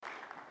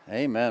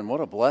Amen.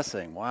 What a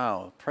blessing.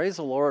 Wow. Praise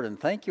the Lord, and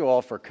thank you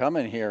all for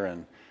coming here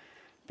and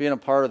being a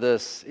part of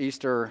this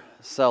Easter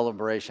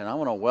celebration. I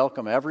want to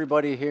welcome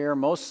everybody here,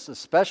 most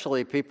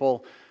especially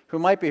people who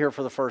might be here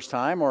for the first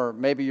time, or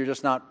maybe you're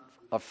just not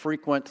a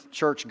frequent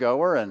church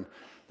goer and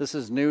this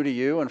is new to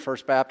you and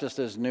First Baptist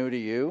is new to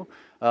you.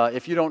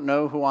 If you don't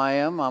know who I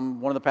am,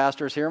 I'm one of the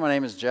pastors here. My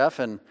name is Jeff,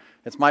 and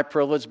it's my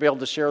privilege to be able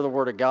to share the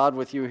Word of God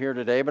with you here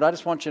today. But I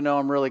just want you to know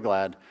I'm really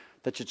glad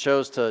that you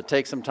chose to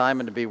take some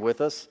time and to be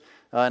with us.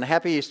 And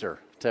happy Easter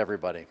to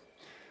everybody.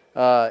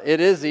 It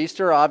is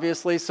Easter,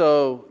 obviously,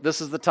 so this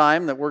is the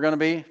time that we're going to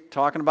be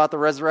talking about the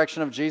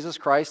resurrection of Jesus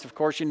Christ. Of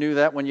course, you knew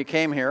that when you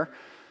came here.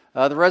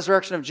 The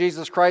resurrection of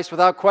Jesus Christ,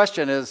 without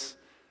question,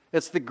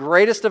 it's the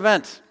greatest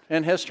event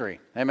in history.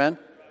 Amen?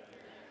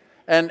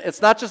 And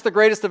it's not just the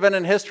greatest event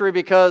in history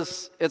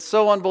because it's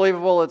so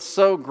unbelievable, it's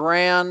so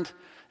grand,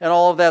 and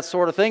all of that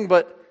sort of thing,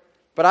 but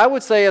I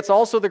would say it's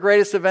also the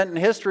greatest event in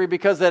history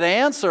because it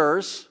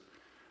answers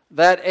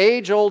that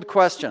age-old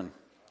question.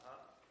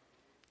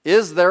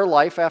 Is there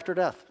life after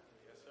death?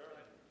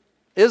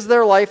 Is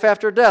there life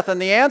after death? And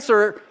the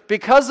answer,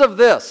 because of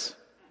this,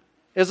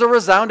 is a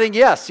resounding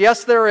yes.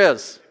 Yes, there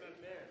is.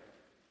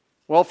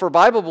 Well, for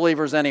Bible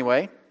believers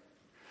anyway.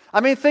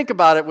 I mean, think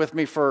about it with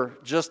me for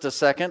just a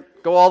second.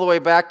 Go all the way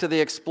back to the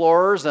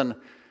explorers and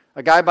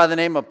a guy by the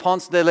name of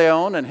Ponce de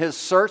Leon and his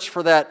search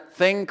for that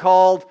thing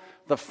called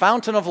the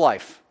fountain of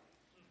life.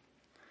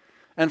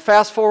 And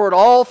fast forward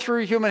all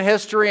through human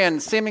history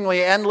and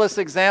seemingly endless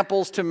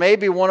examples to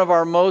maybe one of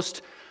our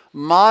most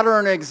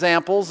modern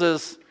examples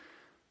is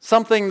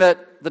something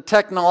that the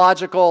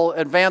technological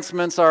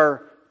advancements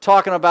are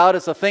talking about.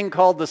 It's a thing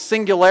called the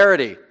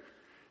singularity,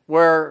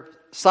 where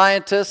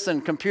scientists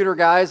and computer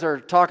guys are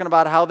talking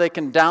about how they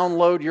can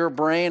download your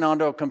brain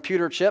onto a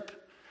computer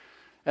chip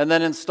and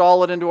then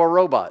install it into a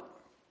robot.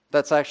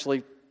 That's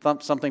actually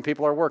something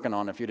people are working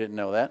on, if you didn't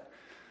know that.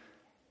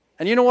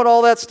 And you know what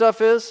all that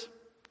stuff is?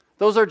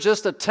 Those are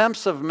just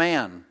attempts of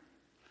man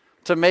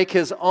to make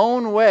his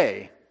own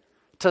way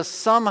to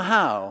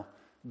somehow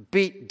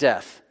beat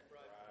death.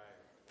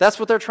 That's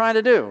what they're trying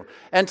to do.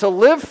 And to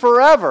live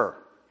forever,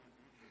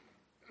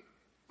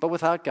 but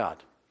without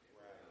God.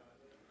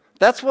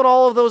 That's what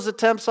all of those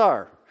attempts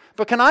are.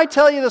 But can I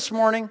tell you this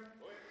morning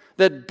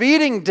that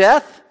beating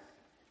death,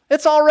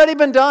 it's already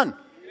been done.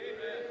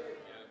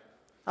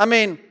 I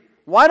mean,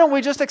 why don't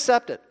we just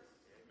accept it?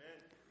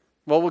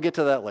 Well, we'll get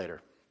to that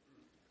later.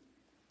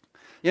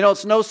 You know,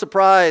 it's no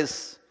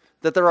surprise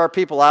that there are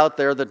people out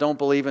there that don't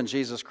believe in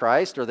Jesus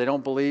Christ, or they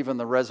don't believe in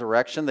the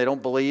resurrection, they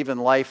don't believe in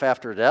life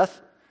after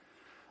death.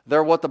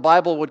 They're what the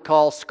Bible would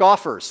call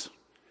scoffers,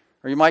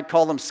 or you might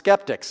call them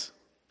skeptics.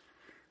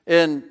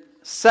 In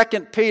 2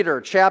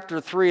 Peter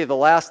chapter 3, the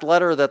last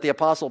letter that the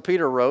Apostle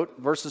Peter wrote,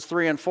 verses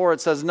 3 and 4,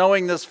 it says,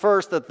 knowing this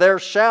first, that there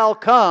shall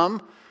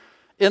come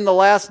in the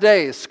last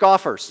days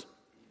scoffers,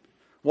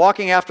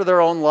 walking after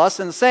their own lusts,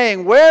 and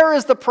saying, where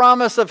is the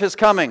promise of his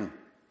coming?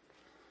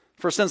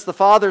 For since the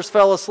fathers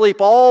fell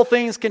asleep, all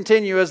things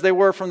continue as they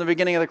were from the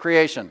beginning of the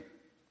creation.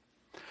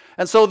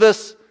 And so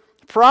this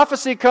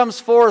prophecy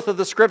comes forth of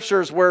the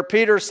Scriptures where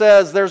Peter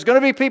says there's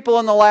going to be people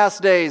in the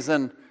last days,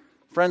 and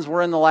friends,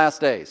 we're in the last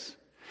days.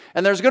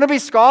 And there's going to be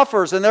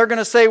scoffers, and they're going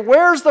to say,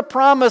 where's the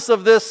promise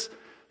of this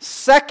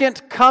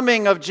second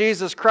coming of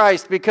Jesus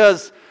Christ?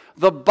 Because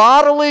the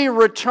bodily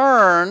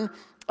return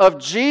of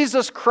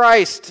Jesus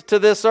Christ to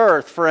this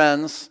earth,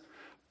 friends,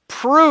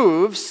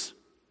 proves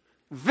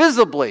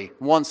visibly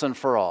once and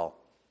for all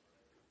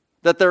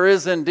that there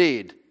is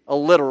indeed a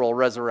literal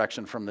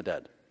resurrection from the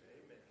dead.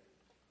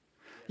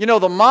 You know,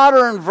 the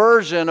modern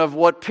version of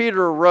what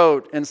Peter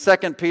wrote in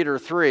 2 Peter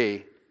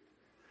 3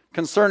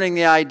 concerning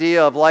the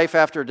idea of life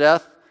after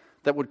death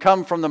that would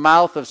come from the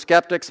mouth of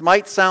skeptics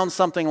might sound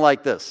something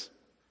like this.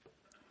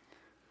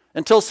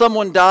 Until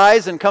someone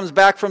dies and comes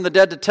back from the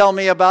dead to tell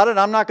me about it,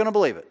 I'm not going to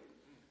believe it.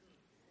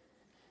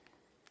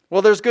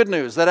 Well, there's good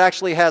news. That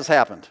actually has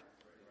happened.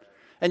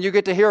 And you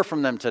get to hear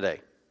from them today.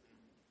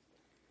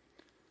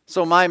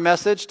 So my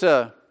message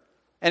to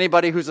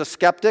anybody who's a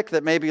skeptic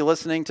that may be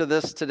listening to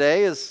this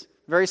today is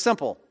very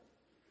simple.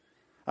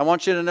 I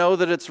want you to know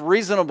that it's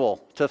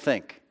reasonable to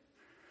think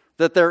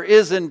that there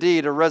is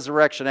indeed a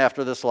resurrection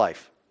after this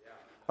life.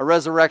 A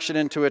resurrection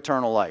into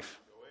eternal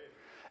life.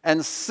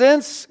 And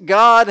since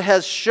God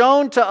has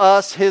shown to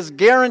us His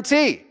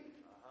guarantee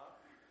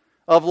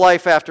of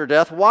life after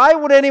death, why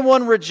would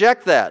anyone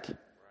reject that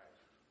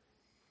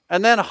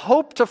and then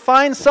hope to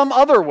find some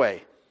other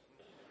way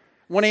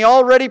when He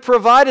already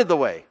provided the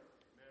way?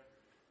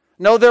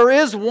 No, there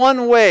is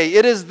one way.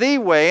 It is the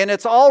way, and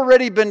it's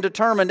already been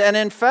determined. And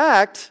in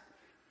fact,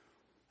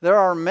 there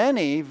are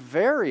many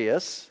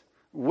various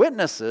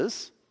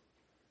witnesses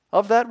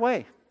of that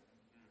way.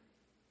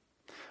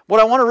 What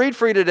I want to read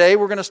for you today,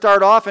 we're going to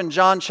start off in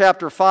John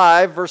chapter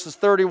 5, verses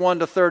 31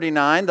 to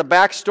 39. The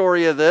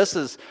backstory of this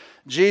is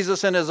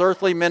Jesus in His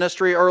earthly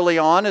ministry early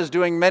on is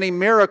doing many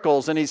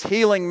miracles, and He's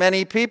healing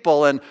many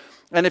people. And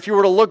if you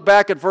were to look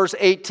back at verse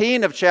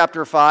 18 of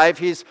chapter 5,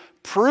 He's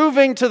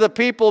proving to the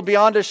people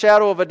beyond a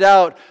shadow of a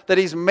doubt that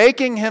he's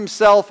making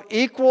himself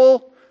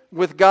equal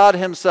with God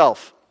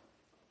himself.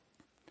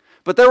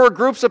 But there were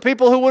groups of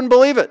people who wouldn't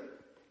believe it.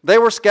 They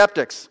were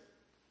skeptics.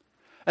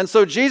 And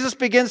so Jesus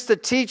begins to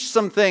teach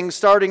some things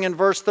starting in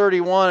verse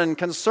 31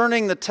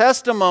 concerning the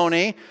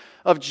testimony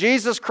of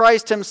Jesus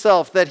Christ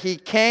himself, that he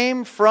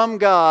came from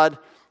God,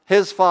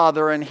 his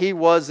Father, and he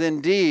was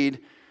indeed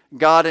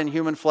God in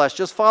human flesh.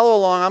 Just follow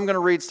along. I'm going to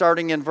read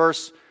starting in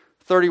verse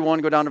 31,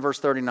 go down to verse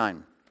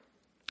 39.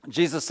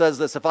 Jesus says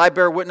this, "If I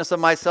bear witness of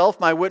myself,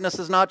 my witness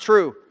is not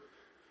true.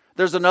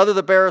 There's another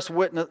that beareth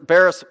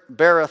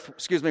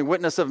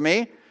witness of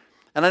me,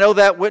 and I know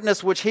that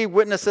witness which he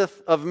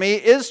witnesseth of me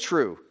is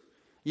true.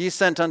 Ye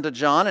sent unto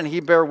John, and he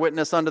bare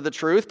witness unto the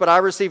truth, but I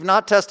receive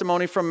not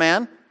testimony from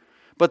man.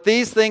 But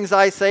these things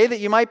I say, that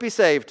you might be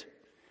saved.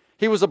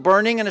 He was a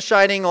burning and a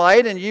shining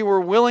light, and ye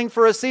were willing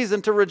for a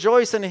season to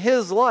rejoice in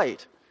his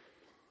light.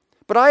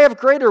 But I have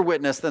greater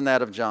witness than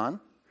that of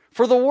John.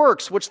 For the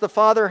works which the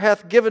Father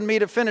hath given me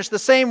to finish, the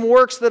same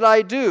works that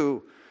I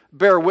do,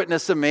 bear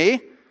witness of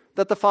me,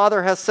 that the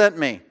Father hath sent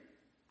me.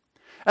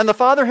 And the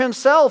Father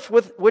himself,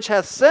 which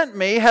hath sent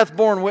me, hath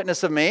borne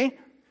witness of me.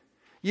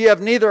 Ye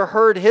have neither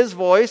heard his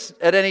voice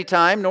at any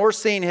time, nor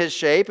seen his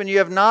shape, and ye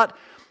have not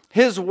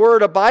his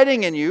word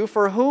abiding in you,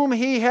 for whom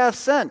he hath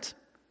sent.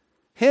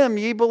 Him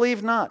ye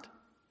believe not."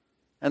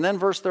 And then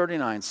verse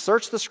 39,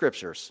 "Search the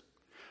Scriptures,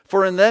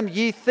 for in them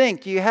ye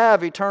think ye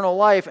have eternal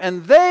life,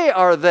 and they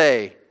are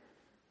they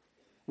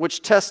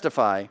which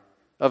testify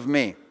of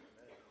me."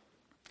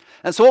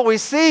 And so what we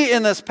see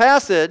in this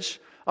passage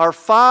are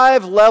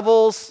 5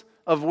 levels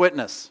of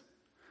witness.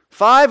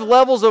 5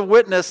 levels of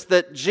witness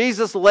that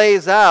Jesus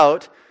lays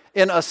out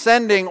in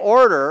ascending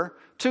order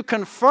to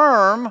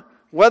confirm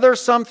whether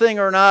something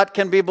or not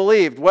can be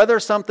believed, whether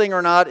something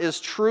or not is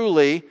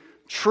truly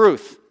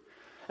truth.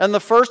 And the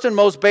first and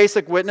most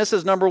basic witness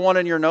is number 1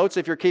 in your notes,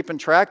 if you're keeping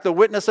track, the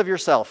witness of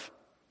yourself.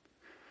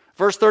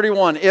 Verse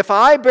 31, "If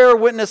I bear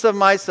witness of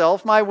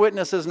myself, my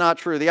witness is not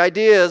true." The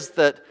idea is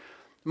that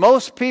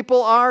most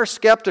people are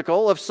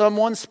skeptical of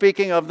someone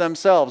speaking of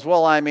themselves.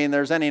 Well, I mean,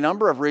 there's any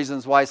number of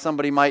reasons why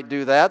somebody might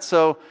do that,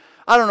 so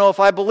I don't know if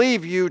I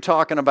believe you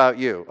talking about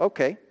you.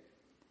 Okay.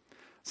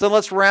 So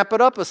let's ramp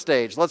it up a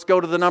stage. Let's go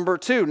to the number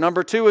 2.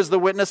 Number 2 is the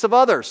witness of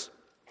others.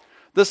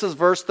 This is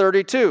verse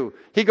 32.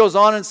 He goes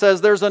on and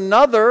says, "There's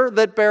another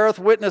that beareth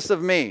witness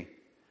of me,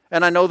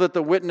 and I know that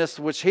the witness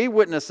which he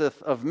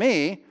witnesseth of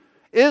me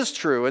is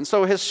true." And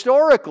so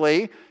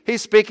historically,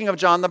 he's speaking of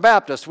John the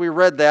Baptist. We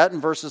read that in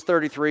verses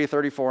 33,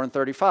 34, and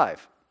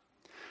 35.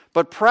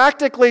 But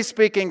practically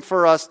speaking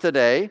for us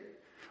today,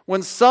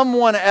 when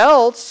someone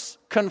else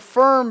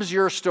confirms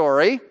your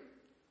story,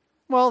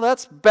 well,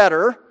 that's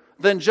better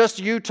than just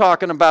you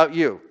talking about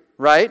you,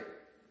 right?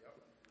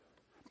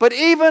 But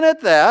even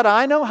at that,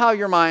 I know how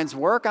your minds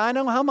work. I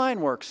know how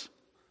mine works.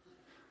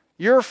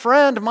 Your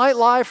friend might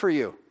lie for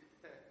you.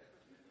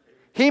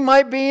 He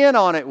might be in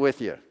on it with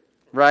you,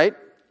 right?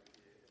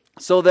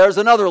 So there's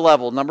another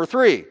level. Number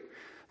 3,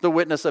 the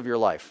witness of your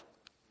life.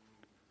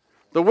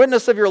 The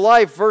witness of your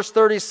life, verse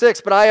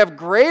 36, "But I have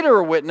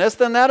greater witness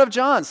than that of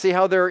John." See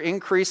how they're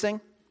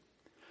increasing?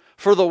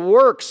 "For the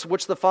works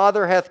which the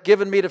Father hath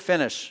given me to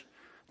finish,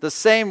 the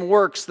same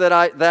works that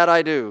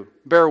I do,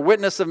 bear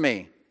witness of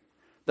me,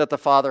 that the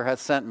Father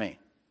hath sent me."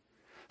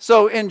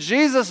 So in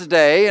Jesus'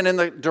 day, and in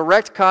the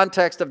direct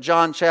context of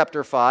John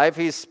chapter 5,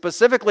 he's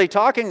specifically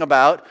talking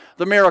about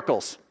the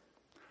miracles.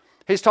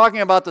 He's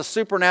talking about the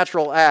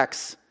supernatural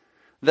acts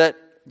that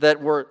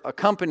were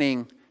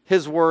accompanying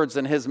his words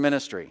and his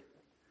ministry.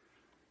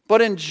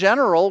 But in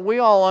general, we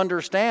all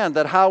understand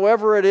that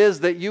however it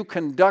is that you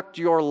conduct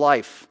your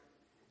life,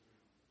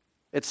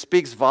 it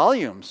speaks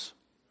volumes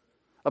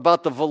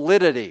about the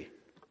validity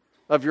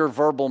of your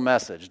verbal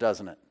message,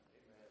 doesn't it?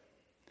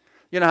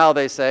 You know how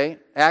they say,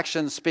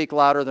 actions speak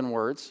louder than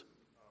words.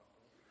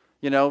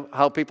 You know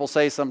how people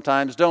say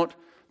sometimes, don't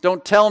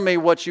tell me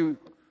what you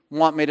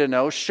want me to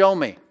know, show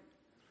me.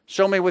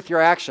 Show me with your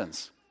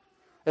actions.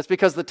 It's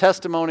because the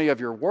testimony of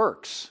your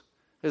works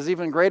is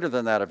even greater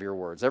than that of your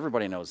words.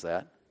 Everybody knows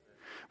that.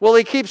 Well,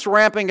 he keeps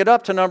ramping it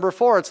up to number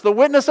 4. It's the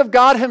witness of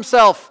God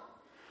himself.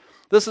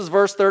 This is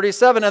verse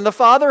 37. "And the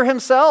Father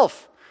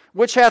himself,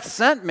 which hath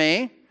sent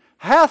me,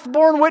 hath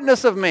borne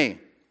witness of me.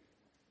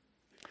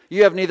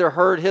 You have neither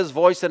heard his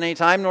voice at any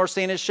time, nor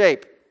seen his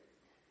shape."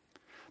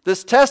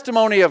 This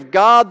testimony of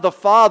God the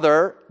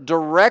Father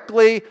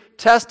directly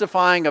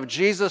testifying of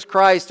Jesus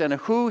Christ and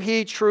who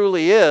he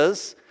truly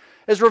is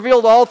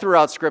revealed all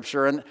throughout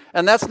Scripture.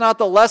 And that's not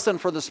the lesson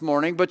for this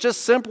morning, but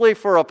just simply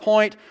for a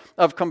point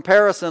of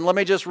comparison, let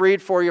me just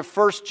read for you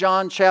 1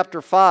 John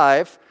chapter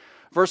 5,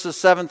 verses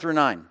 7 through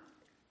 9.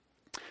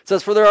 It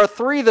says, "For there are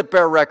 3 that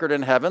bear record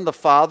in heaven, the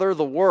Father,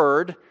 the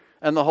Word,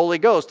 and the Holy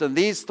Ghost, and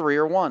these 3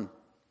 are one.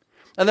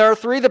 And there are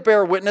 3 that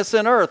bear witness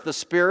in earth, the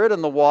Spirit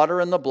and the water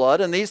and the blood,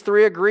 and these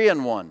 3 agree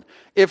in one.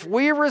 If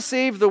we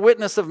receive the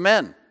witness of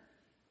men,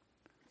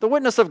 the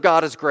witness of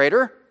God is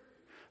greater.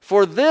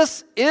 For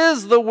this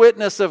is the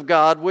witness of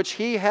God which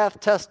he hath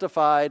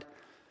testified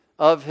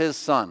of his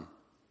Son."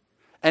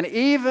 And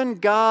even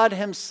God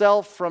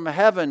himself from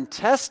heaven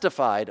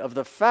testified of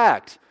the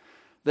fact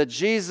that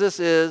Jesus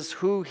is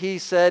who he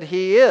said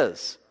he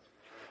is.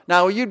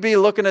 Now, you'd be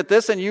looking at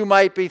this and you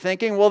might be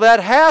thinking, well, that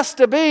has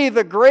to be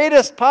the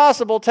greatest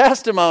possible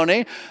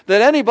testimony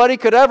that anybody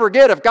could ever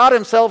get if God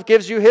himself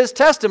gives you his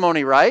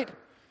testimony, right?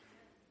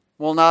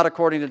 Well, not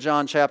according to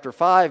John chapter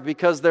 5,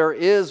 because there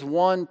is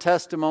one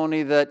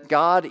testimony that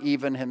God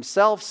even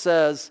himself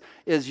says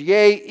is,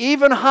 yea,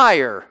 even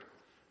higher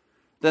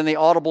than the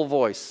audible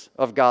voice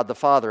of God the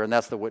Father, and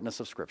that's the witness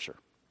of Scripture.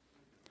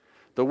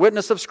 The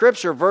witness of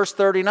Scripture, verse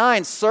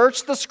 39,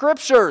 search the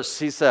Scriptures,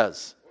 he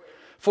says,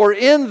 for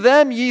in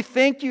them ye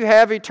think you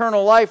have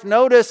eternal life.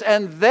 Notice,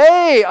 and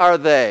they are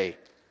they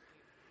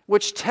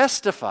which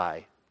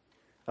testify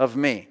of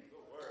me.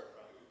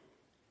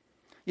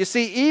 You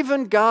see,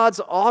 even God's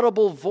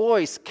audible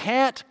voice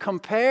can't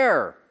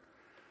compare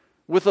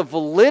with the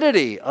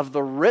validity of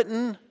the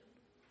written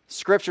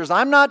Scriptures.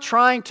 I'm not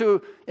trying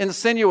to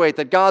insinuate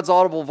that God's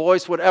audible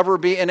voice would ever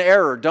be in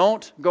error.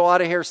 Don't go out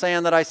of here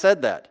saying that I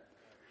said that.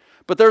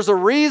 But there's a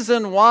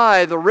reason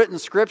why the written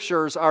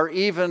Scriptures are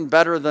even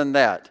better than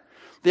that.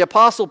 The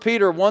Apostle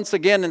Peter, once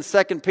again in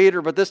 2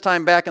 Peter, but this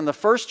time back in the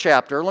first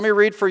chapter, let me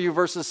read for you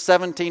verses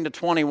 17 to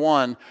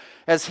 21,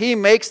 as he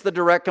makes the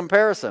direct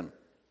comparison.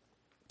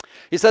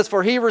 He says,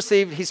 for he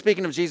received, he's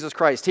speaking of Jesus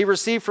Christ, he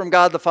received from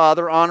God the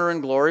Father honor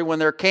and glory when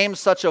there came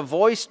such a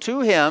voice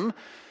to him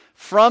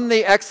from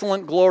the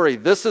excellent glory.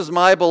 This is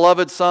my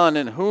beloved Son,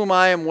 in whom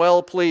I am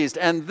well pleased.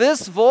 And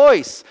this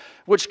voice,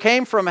 which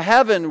came from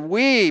heaven,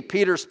 we,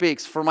 Peter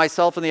speaks, for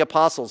myself and the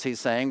apostles, he's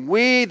saying,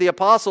 we, the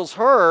apostles,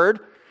 heard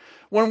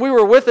when we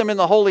were with him in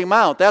the Holy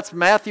Mount. That's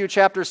Matthew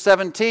chapter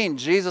 17,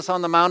 Jesus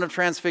on the Mount of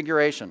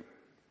Transfiguration.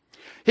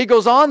 He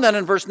goes on then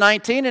in verse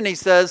 19 and he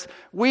says,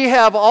 we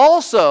have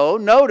also,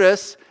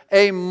 notice,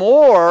 a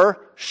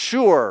more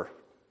sure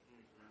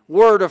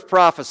word of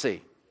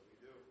prophecy,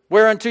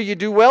 whereunto you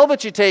do well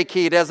that you take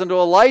heed, as unto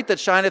a light that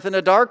shineth in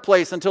a dark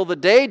place, until the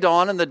day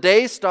dawn and the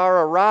day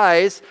star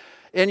arise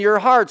in your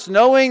hearts,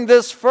 knowing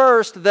this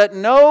first, that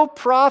no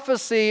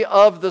prophecy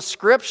of the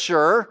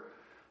Scripture,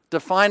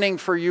 defining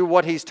for you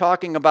what he's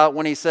talking about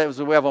when he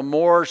says we have a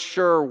more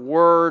sure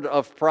word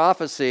of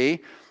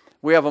prophecy,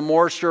 we have a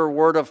more sure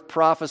word of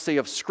prophecy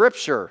of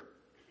Scripture.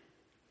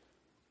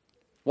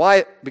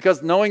 Why?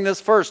 Because knowing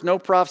this first, no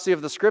prophecy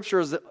of the Scripture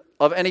is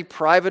of any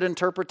private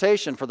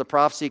interpretation, for the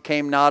prophecy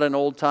came not in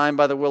old time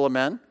by the will of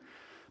men,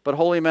 but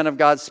holy men of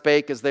God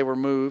spake as they were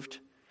moved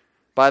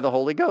by the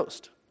Holy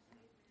Ghost.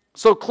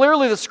 So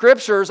clearly the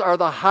Scriptures are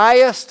the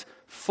highest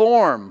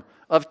form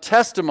of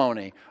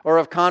testimony or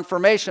of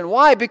confirmation.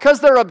 Why? Because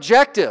they're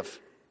objective.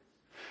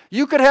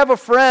 You could have a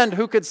friend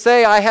who could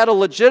say, I had a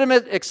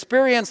legitimate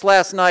experience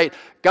last night.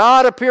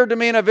 God appeared to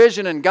me in a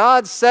vision and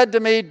God said to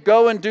me,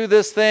 go and do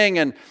this thing.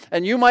 And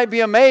you might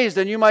be amazed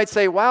and you might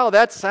say, wow,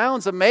 that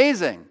sounds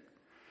amazing.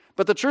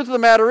 But the truth of the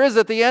matter is,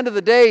 at the end of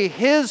the day,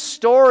 his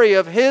story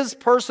of his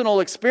personal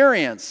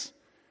experience,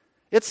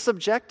 it's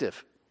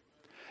subjective.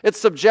 It's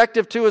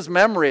subjective to his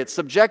memory. It's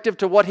subjective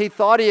to what he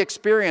thought he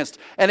experienced.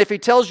 And if he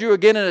tells you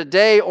again in a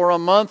day or a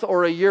month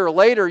or a year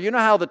later, you know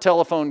how the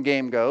telephone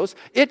game goes.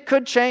 It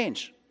could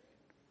change.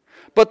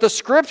 But the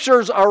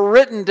Scriptures are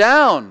written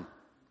down.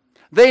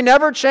 They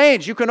never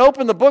change. You can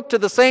open the book to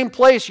the same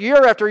place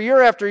year after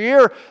year after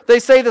year. They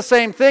say the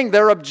same thing.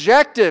 They're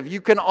objective.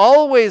 You can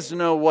always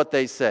know what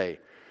they say.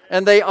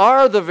 And they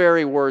are the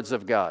very words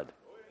of God.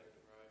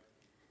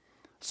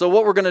 So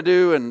what we're going to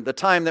do in the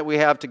time that we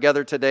have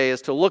together today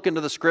is to look into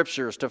the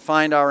Scriptures to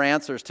find our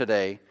answers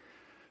today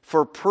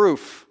for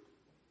proof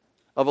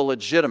of a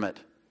legitimate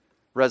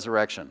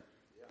resurrection.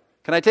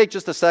 Can I take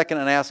just a second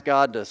and ask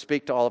God to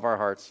speak to all of our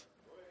hearts?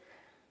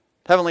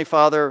 Heavenly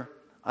Father,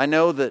 I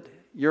know that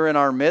you're in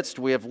our midst.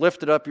 We have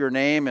lifted up your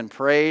name in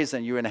praise,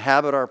 and you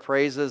inhabit our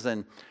praises,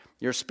 and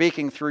you're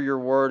speaking through your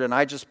word. And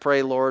I just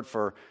pray, Lord,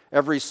 for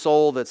every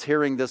soul that's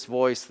hearing this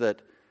voice,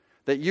 that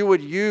you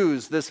would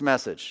use this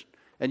message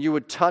and you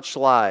would touch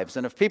lives.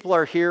 And if people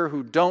are here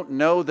who don't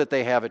know that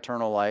they have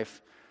eternal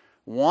life,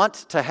 want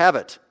to have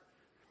it,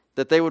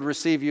 that they would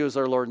receive you as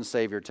our Lord and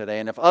Savior today.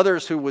 And if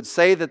others who would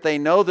say that they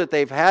know that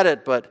they've had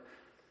it, but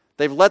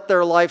they've let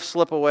their life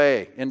slip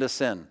away into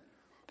sin,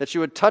 that you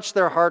would touch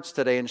their hearts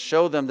today and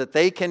show them that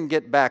they can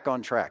get back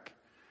on track.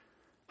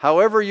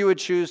 However you would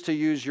choose to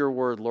use your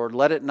word, Lord,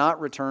 let it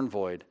not return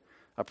void.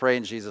 I pray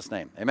in Jesus'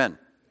 name. Amen.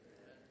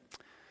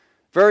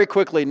 Very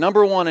quickly,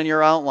 number one in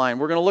your outline,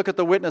 we're going to look at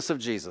the witness of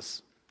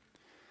Jesus.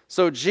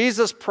 So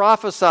Jesus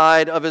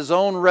prophesied of his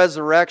own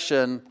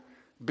resurrection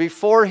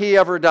before he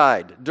ever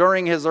died,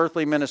 during his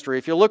earthly ministry.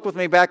 If you look with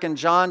me back in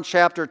John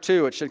chapter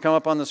 2, it should come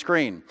up on the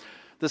screen.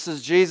 This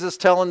is Jesus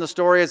telling the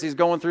story as he's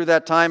going through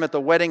that time at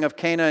the wedding of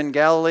Cana in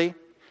Galilee.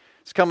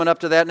 It's coming up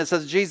to that, and it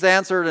says, Jesus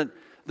answered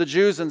the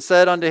Jews and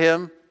said unto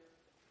him,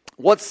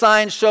 what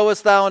sign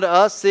showest thou unto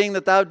us, seeing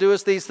that thou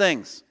doest these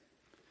things?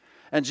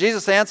 And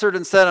Jesus answered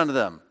and said unto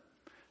them,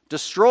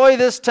 destroy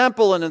this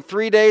temple, and in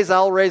 3 days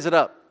I'll raise it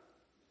up.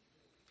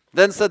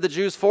 Then said the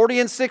Jews,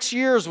 46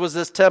 years was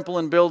this temple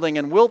in building,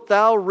 and wilt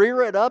thou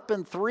rear it up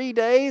in 3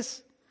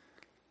 days?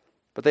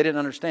 But they didn't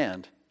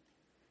understand.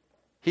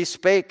 He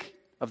spake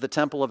of the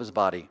temple of his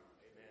body.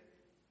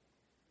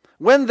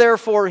 When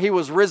therefore he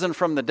was risen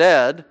from the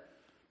dead,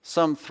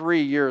 some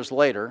 3 years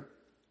later,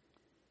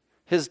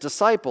 his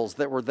disciples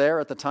that were there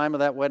at the time of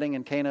that wedding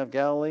in Cana of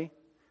Galilee,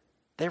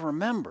 they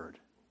remembered.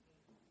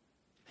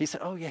 He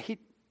said, oh yeah,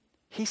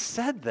 he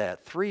said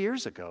that 3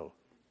 years ago.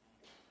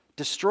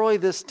 Destroy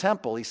this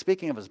temple. He's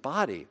speaking of his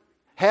body.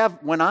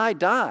 When I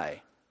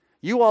die,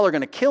 you all are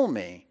going to kill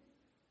me,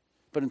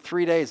 but in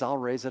 3 days I'll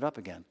raise it up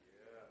again.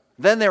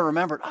 Then they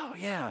remembered, oh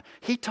yeah,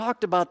 he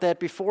talked about that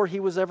before he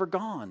was ever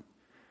gone.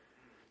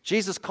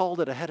 Jesus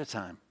called it ahead of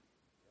time.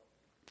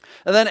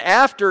 And then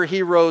after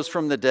he rose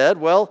from the dead,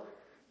 well,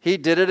 he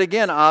did it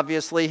again.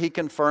 Obviously, he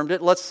confirmed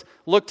it. Let's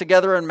look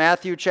together in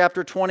Matthew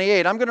chapter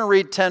 28. I'm going to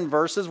read 10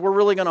 verses. We're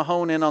really going to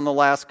hone in on the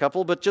last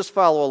couple, but just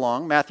follow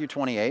along. Matthew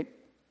 28.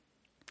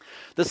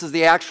 This is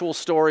the actual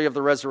story of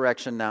the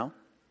resurrection now.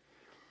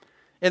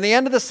 In the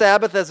end of the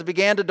Sabbath, as it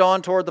began to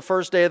dawn toward the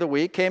first day of the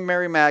week, came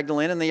Mary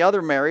Magdalene and the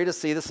other Mary to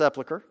see the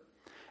sepulchre.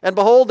 And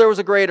behold, there was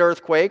a great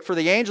earthquake, for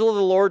the angel of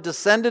the Lord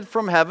descended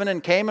from heaven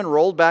and came and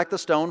rolled back the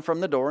stone from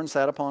the door and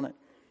sat upon it.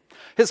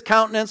 His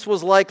countenance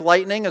was like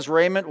lightning, his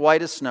raiment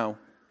white as snow.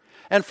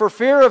 And for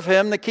fear of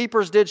him, the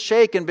keepers did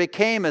shake and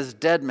became as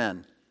dead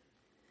men.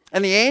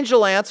 And the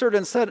angel answered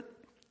and said,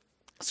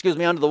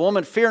 unto the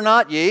woman, Fear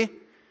not ye,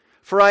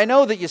 for I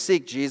know that ye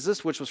seek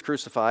Jesus, which was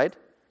crucified.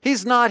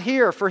 He's not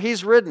here, for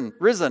he's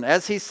risen,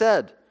 as he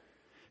said.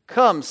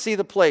 Come, see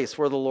the place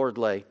where the Lord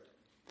lay.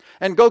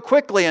 And go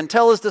quickly and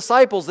tell his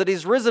disciples that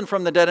he's risen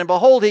from the dead. And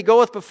behold, he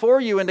goeth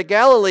before you into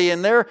Galilee,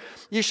 and there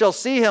ye shall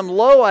see him.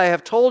 Lo, I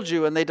have told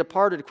you. And they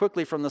departed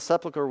quickly from the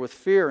sepulchre with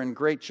fear and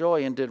great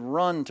joy, and did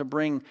run to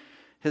bring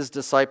his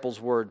disciples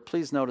word.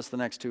 Please notice the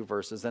next two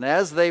verses. And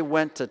as they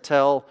went to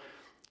tell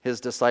his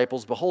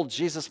disciples, behold,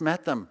 Jesus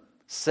met them,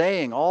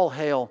 saying, All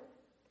hail.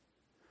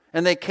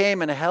 And they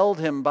came and held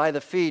him by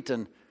the feet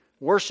and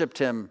worshipped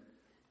him.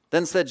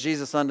 Then said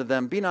Jesus unto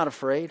them, Be not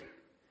afraid.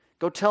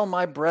 Go tell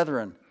my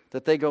brethren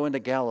that they go into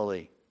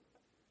Galilee,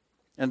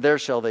 and there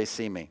shall they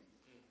see me.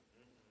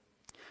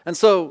 And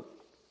so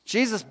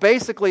Jesus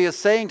basically is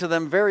saying to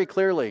them very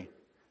clearly,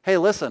 hey,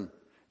 listen,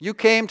 you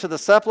came to the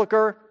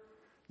sepulcher,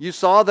 you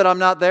saw that I'm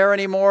not there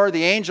anymore,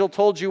 the angel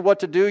told you what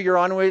to do, you're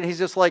on way. He's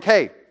just like,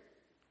 hey,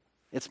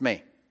 it's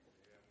me.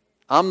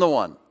 I'm the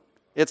one.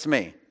 It's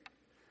me.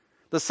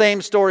 The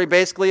same story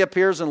basically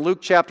appears in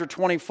Luke chapter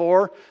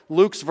 24,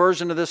 Luke's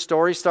version of this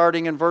story,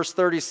 starting in verse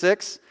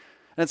 36.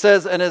 And it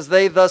says, And as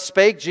they thus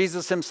spake,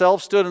 Jesus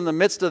himself stood in the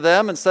midst of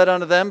them and said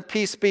unto them,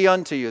 Peace be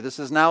unto you. This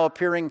is now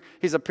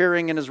he's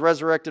appearing in his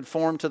resurrected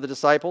form to the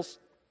disciples.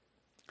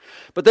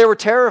 But they were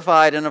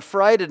terrified and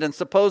affrighted and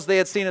supposed they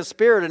had seen a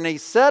spirit. And he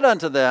said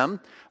unto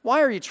them,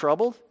 Why are ye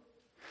troubled?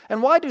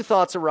 And why do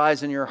thoughts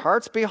arise in your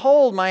hearts?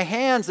 Behold, my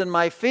hands and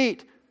my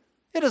feet.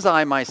 It is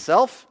I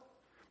myself.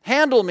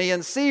 Handle me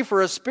and see,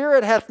 for a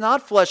spirit hath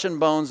not flesh and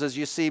bones as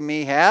you see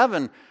me have.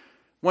 And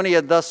when he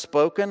had thus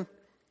spoken,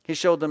 he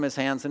showed them his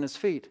hands and his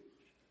feet.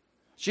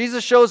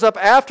 Jesus shows up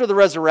after the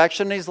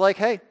resurrection and he's like,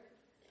 hey,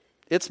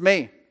 it's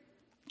me.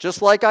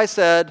 Just like I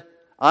said,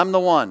 I'm the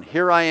one.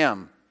 Here I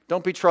am.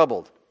 Don't be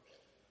troubled.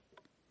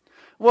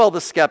 Well,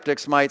 the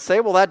skeptics might say,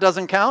 well, that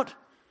doesn't count.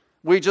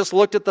 We just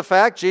looked at the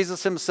fact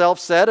Jesus himself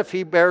said if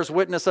he bears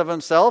witness of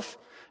himself,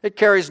 it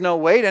carries no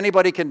weight.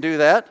 Anybody can do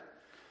that.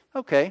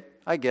 Okay,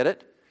 I get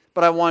it.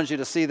 But I wanted you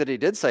to see that he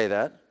did say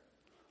that.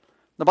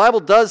 The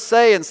Bible does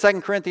say in 2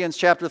 Corinthians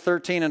chapter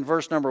 13 and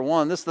verse number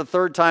 1, this is the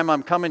third time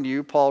I'm coming to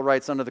you, Paul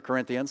writes unto the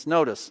Corinthians.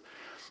 Notice,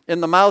 in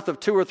the mouth of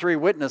 2 or 3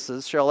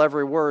 witnesses shall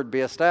every word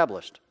be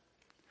established.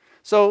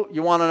 So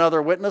you want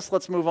another witness?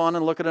 Let's move on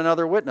and look at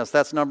another witness.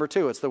 That's number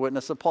 2. It's the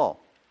witness of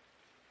Paul.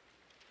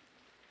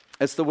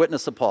 It's the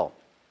witness of Paul.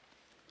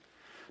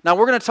 Now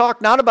we're going to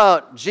talk not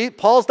about,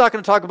 Paul's not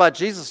going to talk about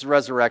Jesus'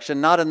 resurrection,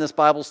 not in this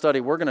Bible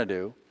study we're going to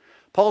do.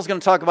 Paul's going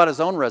to talk about his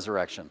own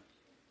resurrection.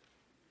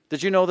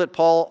 Did you know that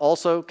Paul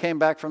also came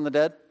back from the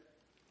dead?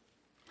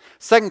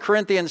 2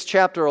 Corinthians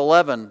chapter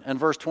 11 and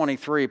verse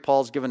 23,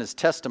 Paul's given his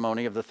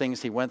testimony of the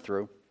things he went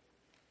through.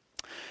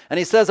 And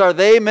he says, Are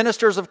they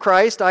ministers of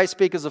Christ? I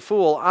speak as a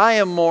fool. I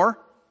am more,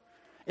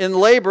 in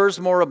labors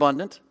more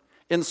abundant,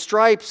 in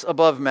stripes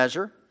above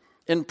measure,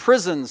 in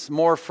prisons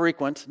more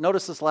frequent.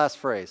 Notice this last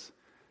phrase.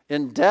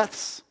 In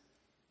deaths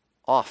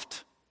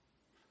oft.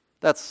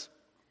 That's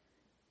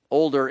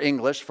older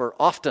English for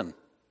often.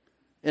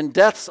 In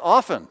deaths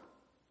often.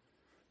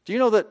 Do you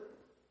know that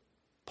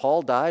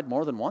Paul died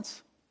more than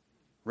once?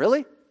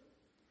 Really?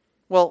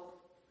 Well,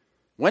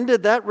 when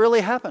did that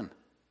really happen?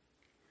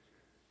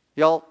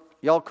 Y'all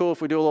cool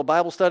if we do a little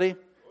Bible study?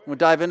 We'll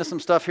dive into some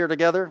stuff here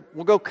together.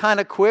 We'll go kind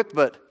of quick,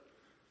 but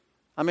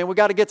we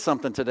got to get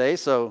something today,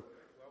 so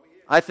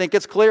I think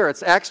it's clear.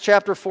 It's Acts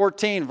chapter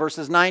 14,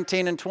 verses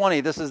 19 and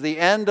 20. This is the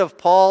end of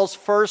Paul's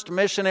first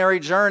missionary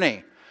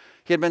journey.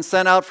 He had been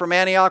sent out from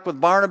Antioch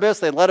with Barnabas.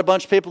 They led a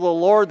bunch of people to the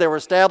Lord. They were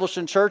established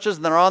in churches,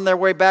 and they're on their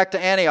way back to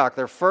Antioch,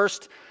 their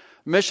first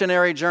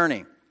missionary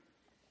journey.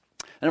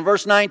 And in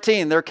verse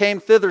 19, there came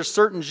thither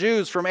certain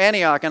Jews from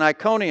Antioch and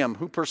Iconium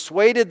who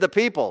persuaded the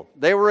people.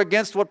 They were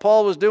against what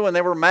Paul was doing.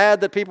 They were mad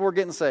that people were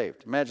getting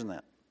saved. Imagine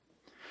that.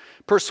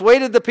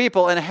 Persuaded the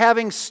people, and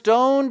having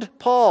stoned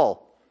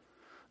Paul,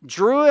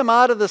 drew him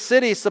out of the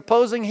city,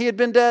 supposing he had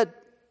been dead.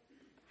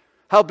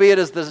 Howbeit,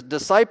 as the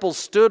disciples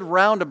stood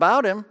round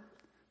about him,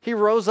 he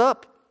rose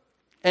up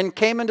and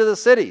came into the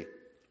city.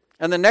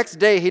 And the next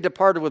day he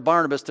departed with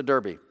Barnabas to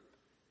Derbe.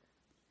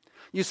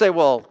 You say,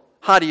 well,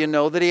 how do you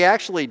know that he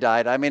actually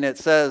died? I mean, it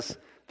says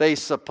they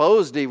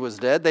supposed he was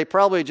dead. They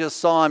probably just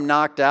saw him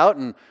knocked out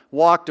and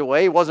walked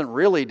away. He wasn't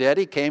really dead.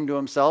 He came to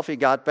himself. He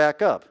got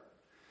back up.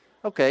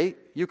 Okay,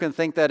 you can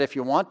think that if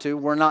you want to.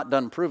 We're not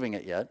done proving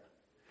it yet.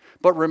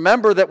 But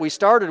remember that we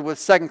started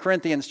with 2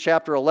 Corinthians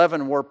chapter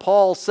 11, where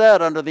Paul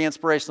said, under the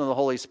inspiration of the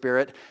Holy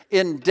Spirit,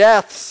 in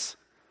deaths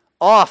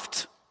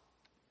oft.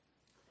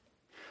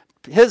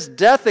 His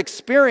death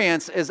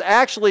experience is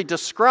actually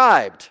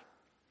described.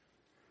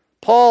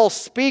 Paul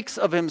speaks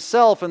of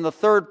himself in the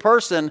third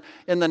person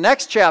in the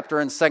next chapter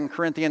in 2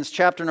 Corinthians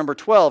chapter number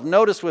 12.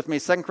 Notice with me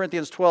 2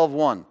 Corinthians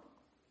 12:1.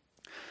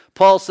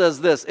 Paul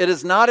says this, it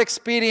is not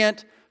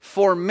expedient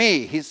for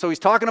me. So he's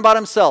talking about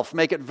himself.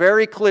 Make it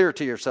very clear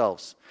to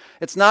yourselves.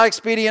 It's not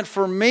expedient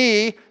for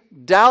me,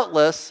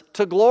 doubtless,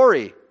 to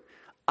glory.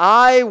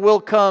 I will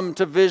come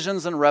to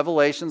visions and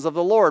revelations of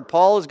the Lord.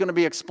 Paul is going to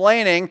be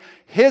explaining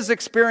his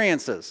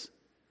experiences.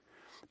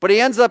 But he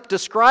ends up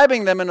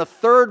describing them in a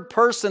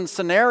third-person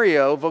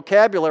scenario,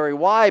 vocabulary.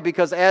 Why?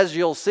 Because as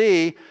you'll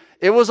see,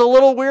 it was a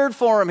little weird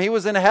for him. He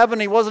was in heaven.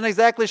 He wasn't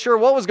exactly sure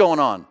what was going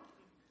on.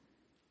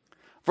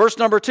 Verse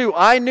number 2,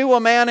 I knew a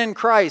man in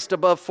Christ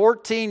above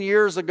 14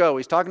 years ago.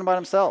 He's talking about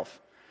himself.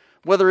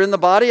 Whether in the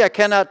body I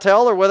cannot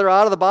tell, or whether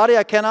out of the body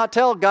I cannot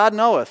tell, God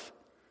knoweth.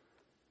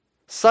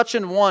 Such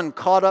an one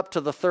caught up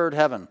to the third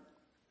heaven.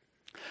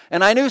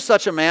 And I knew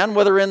such a man,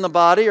 whether in the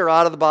body or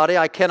out of the body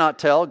I cannot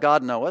tell,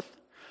 God knoweth.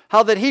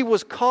 How that he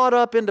was caught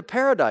up into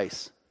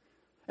paradise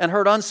and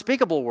heard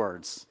unspeakable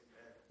words,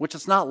 which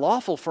it's not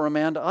lawful for a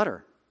man to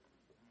utter.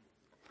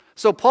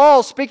 So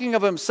Paul, speaking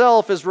of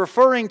himself, is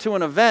referring to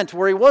an event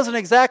where he wasn't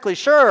exactly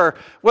sure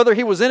whether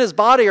he was in his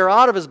body or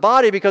out of his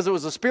body because it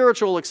was a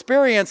spiritual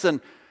experience,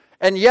 and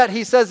yet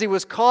he says he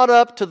was caught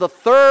up to the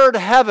third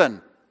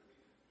heaven.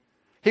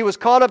 He was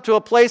caught up to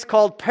a place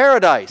called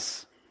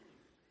paradise.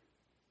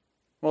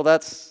 Well,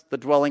 that's the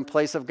dwelling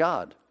place of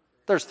God.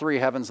 There's 3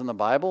 heavens in the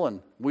Bible,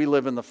 and we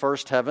live in the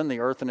first heaven, the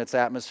earth and its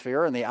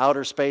atmosphere, and the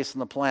outer space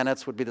and the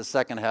planets would be the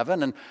second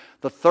heaven, and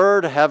the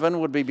third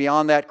heaven would be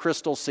beyond that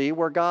crystal sea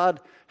where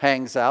God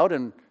hangs out,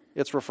 and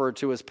it's referred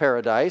to as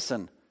paradise.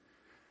 And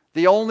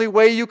the only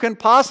way you can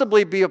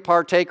possibly be a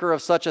partaker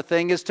of such a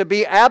thing is to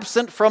be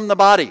absent from the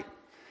body,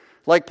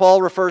 like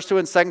Paul refers to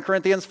in 2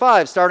 Corinthians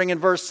 5, starting in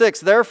verse 6.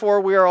 Therefore,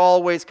 we are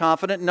always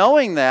confident,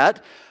 knowing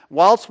that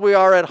whilst we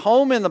are at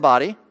home in the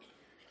body,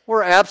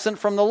 we're absent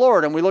from the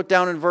Lord. And we look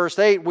down in verse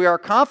 8, we are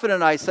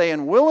confident, I say,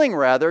 and willing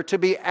rather, to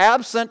be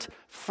absent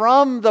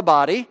from the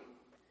body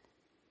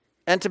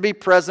and to be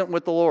present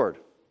with the Lord.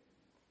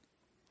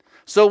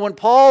 So when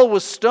Paul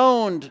was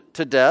stoned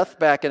to death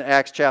back in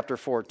Acts chapter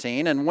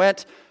 14 and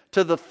went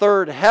to the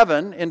third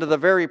heaven into the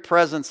very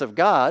presence of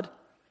God,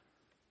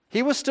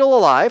 he was still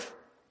alive,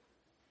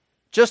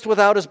 just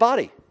without his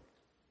body.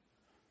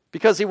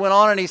 Because he went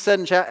on and he said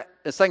in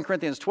 2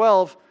 Corinthians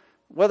 12,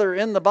 whether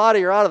in the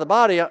body or out of the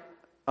body,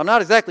 I'm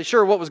not exactly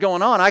sure what was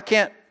going on. I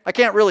can't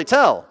really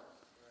tell.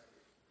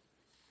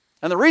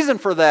 And the reason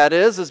for that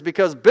is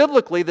because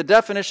biblically the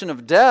definition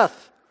of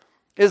death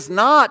is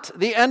not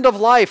the end of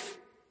life.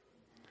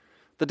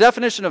 The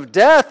definition of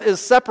death is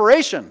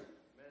separation.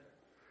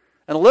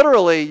 And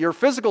literally, your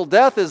physical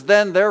death is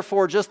then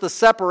therefore just the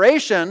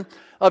separation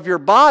of your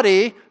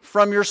body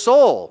from your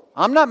soul.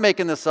 I'm not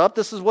making this up.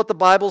 This is what the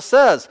Bible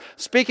says.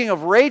 Speaking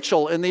of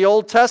Rachel in the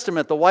Old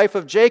Testament, the wife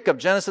of Jacob,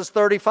 Genesis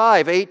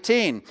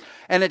 35:18.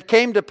 And it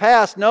came to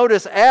pass,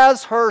 notice,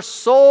 as her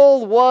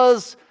soul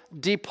was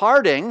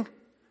departing,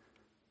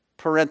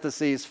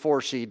 parentheses,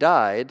 for she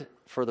died,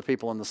 for the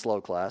people in the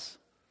slow class,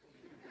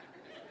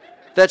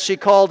 that she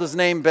called his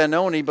name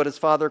Benoni, but his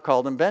father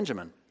called him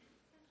Benjamin.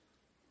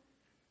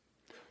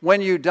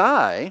 When you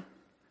die,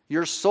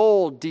 your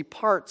soul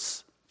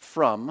departs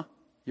from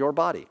your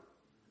body.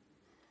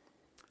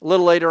 A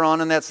little later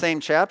on in that same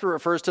chapter, it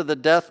refers to the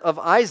death of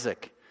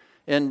Isaac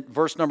in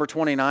verse number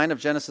 29 of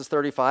Genesis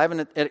 35,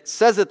 and it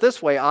says it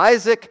this way,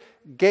 Isaac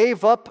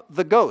gave up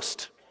the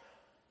ghost.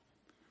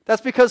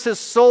 That's because his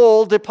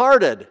soul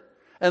departed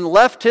and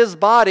left his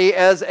body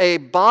as a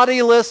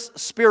bodiless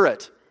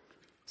spirit,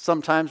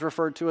 sometimes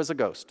referred to as a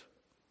ghost.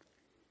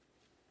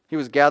 He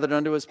was gathered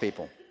unto his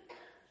people.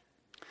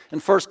 In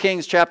 1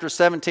 Kings chapter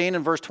 17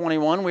 and verse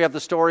 21, we have the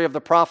story of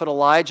the prophet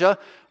Elijah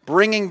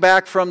bringing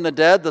back from the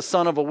dead the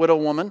son of a widow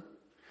woman.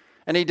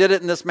 And he did it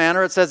in this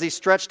manner. It says he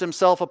stretched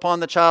himself upon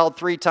the child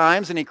 3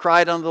 times, and he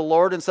cried unto the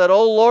Lord and said,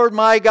 O Lord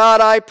my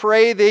God, I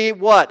pray thee,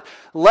 what?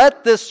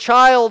 Let this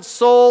child's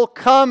soul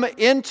come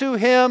into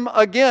him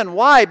again.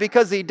 Why?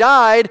 Because he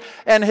died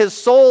and his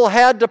soul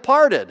had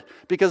departed.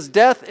 Because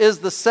death is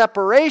the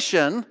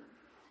separation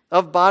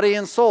of body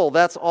and soul.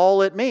 That's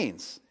all it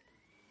means.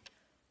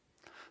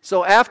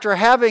 So after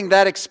having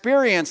that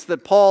experience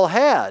that Paul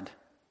had,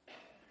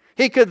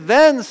 he could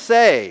then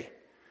say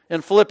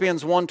in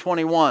Philippians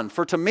 1:21,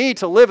 "For to me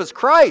to live is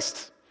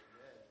Christ,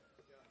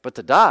 but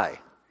to die,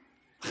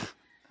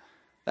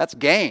 that's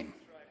gain."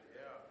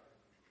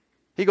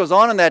 He goes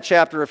on in that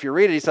chapter, if you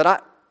read it, he said,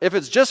 if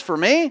it's just for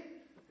me,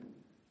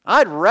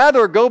 I'd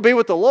rather go be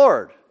with the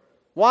Lord.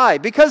 Why?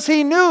 Because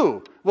he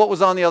knew what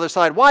was on the other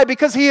side. Why?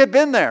 Because he had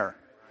been there.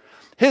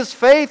 His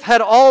faith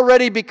had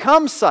already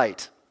become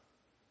sight.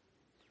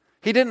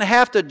 He didn't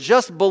have to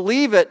just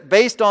believe it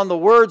based on the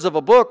words of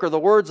a book or the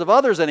words of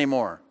others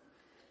anymore.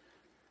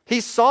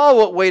 He saw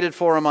what waited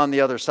for him on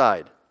the other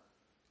side.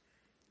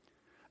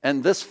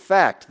 And this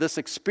fact, this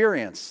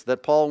experience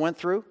that Paul went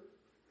through,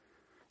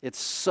 it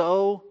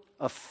so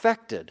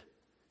affected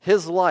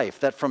his life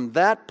that from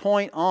that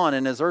point on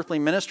in his earthly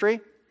ministry,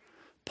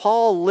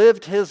 Paul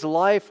lived his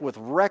life with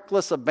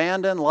reckless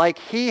abandon like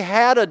he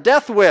had a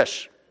death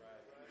wish.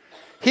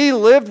 He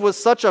lived with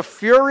such a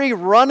fury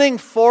running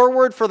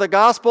forward for the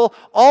gospel,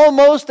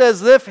 almost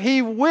as if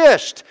he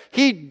wished,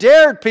 he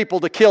dared people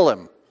to kill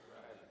him.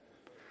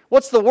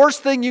 What's the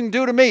worst thing you can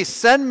do to me?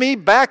 Send me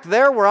back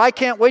there where I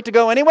can't wait to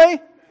go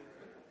anyway?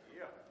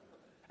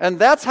 And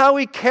that's how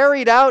he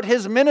carried out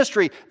his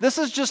ministry. This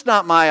is just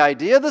not my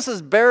idea. This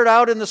is bared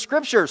out in the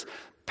Scriptures.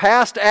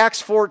 Past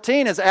Acts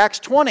 14 is Acts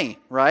 20,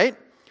 right?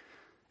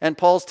 And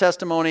Paul's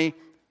testimony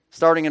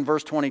starting in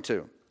verse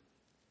 22.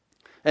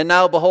 "And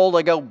now, behold,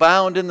 I go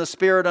bound in the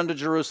Spirit unto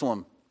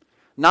Jerusalem,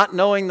 not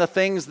knowing the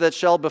things that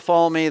shall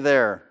befall me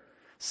there,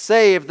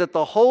 save that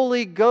the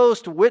Holy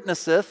Ghost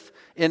witnesseth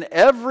in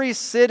every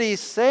city,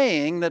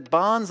 saying that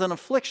bonds and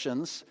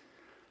afflictions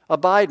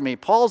abide me."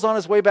 Paul's on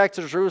his way back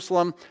to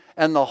Jerusalem,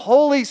 and the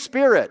Holy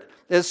Spirit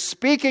is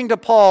speaking to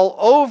Paul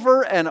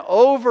over and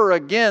over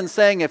again,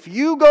 saying, if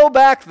you go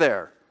back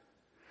there,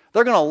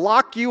 they're going to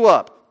lock you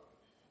up.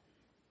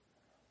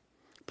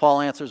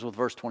 Paul answers with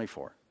verse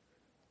 24.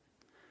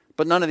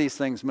 "But none of these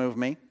things move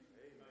me.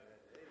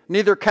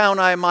 Neither count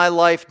I my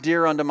life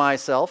dear unto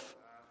myself,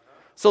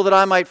 so that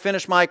I might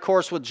finish my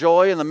course with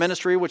joy in the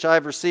ministry which I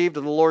have received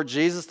of the Lord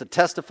Jesus to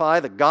testify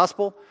the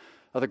gospel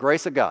of the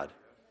grace of God."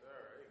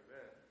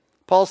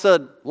 Paul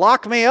said,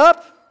 lock me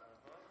up?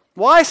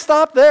 Why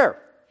stop there?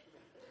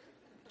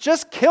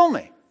 Just kill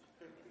me.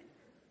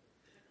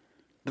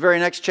 The very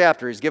next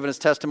chapter, he's given his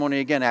testimony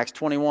again, Acts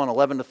 21,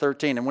 11 to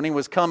 13. "And when he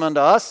was come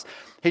unto us,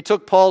 he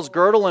took Paul's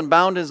girdle and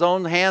bound his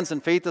own hands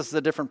and feet," this is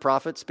a different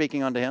prophet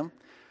speaking unto him,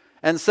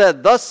 "and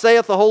said, Thus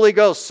saith the Holy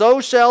Ghost,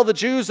 so shall the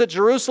Jews at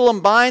Jerusalem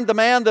bind the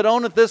man that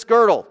owneth this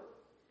girdle,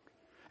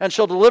 and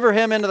shall deliver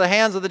him into the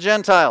hands of the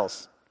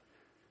Gentiles.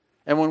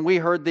 And when we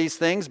heard these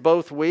things,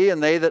 both we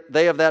and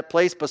they of that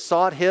place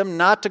besought him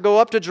not to go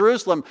up to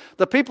Jerusalem."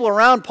 The people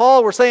around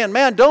Paul were saying,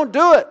 man, don't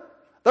do it.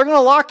 They're going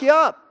to lock you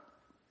up.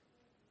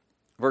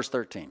 Verse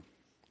 13.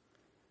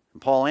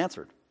 "And Paul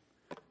answered,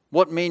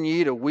 What mean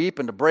ye to weep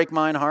and to break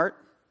mine heart?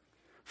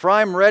 For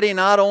I am ready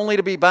not only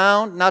to be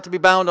bound, not to be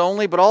bound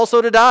only, but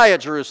also to die at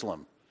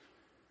Jerusalem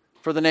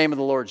for the name of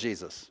the Lord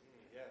Jesus."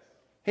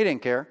 He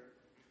didn't care.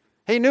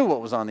 He knew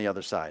what was on the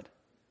other side.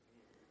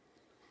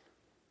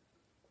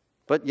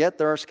 But yet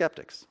there are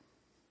skeptics.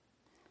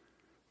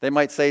 They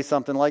might say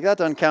something like, that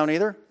doesn't count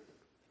either.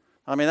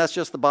 I mean, that's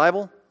just the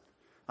Bible.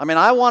 I mean,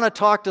 I want to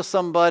talk to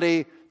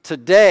somebody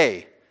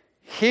today,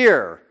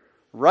 here,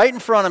 right in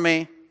front of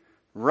me,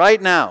 right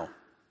now,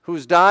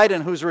 who's died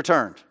and who's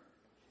returned.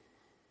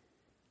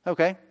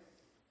 Okay.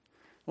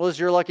 Well, it's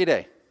your lucky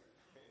day.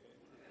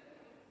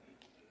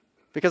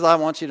 Because I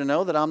want you to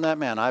know that I'm that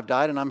man. I've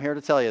died, and I'm here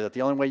to tell you that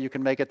the only way you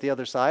can make it the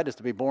other side is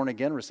to be born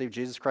again, receive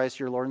Jesus Christ,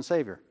 your Lord and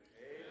Savior.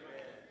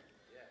 Amen.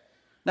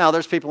 Now,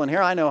 there's people in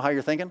here, I know how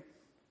you're thinking.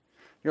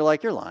 You're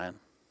like, you're lying.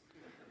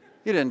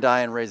 You didn't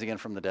die and raise again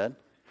from the dead.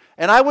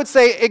 And I would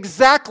say,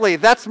 exactly,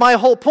 that's my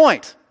whole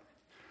point.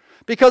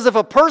 Because if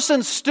a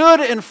person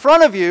stood in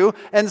front of you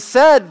and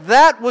said,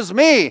 that was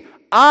me,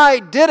 I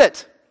did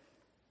it,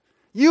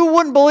 you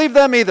wouldn't believe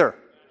them either.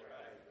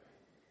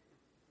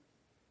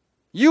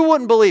 You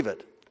wouldn't believe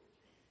it.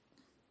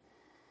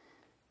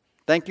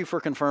 Thank you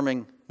for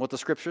confirming what the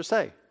Scriptures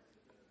say.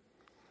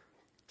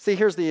 See,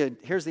 here's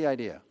the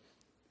idea.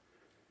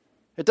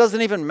 It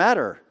doesn't even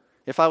matter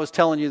if I was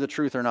telling you the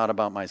truth or not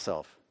about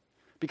myself,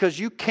 because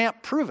you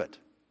can't prove it.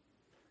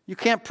 You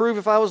can't prove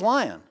if I was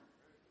lying.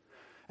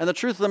 And the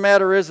truth of the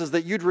matter is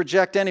that you'd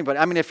reject anybody.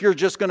 I mean, if you're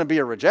just going to be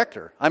a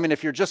rejecter,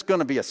 if you're just going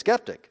to be a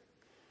skeptic,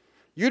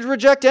 you'd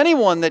reject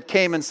anyone that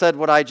came and said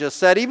what I just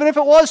said, even if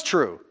it was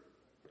true.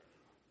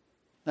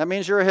 That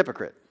means you're a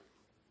hypocrite.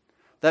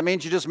 That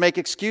means you just make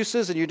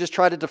excuses and you just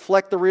try to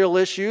deflect the real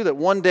issue that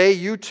one day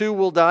you too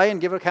will die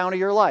and give account of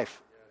your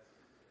life.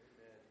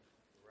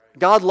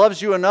 God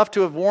loves you enough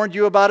to have warned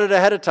you about it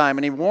ahead of time,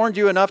 and He warned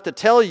you enough to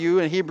tell you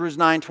in Hebrews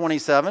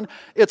 9:27,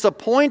 it's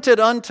appointed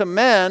unto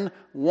men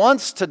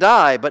once to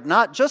die, but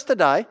not just to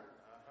die.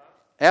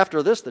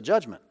 After this, the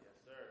judgment.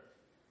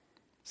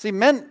 See,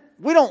 men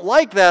we don't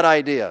like that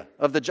idea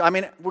of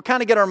we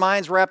kind of get our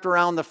minds wrapped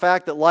around the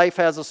fact that life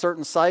has a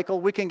certain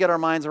cycle. We can get our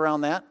minds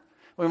around that.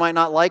 We might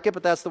not like it,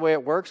 but that's the way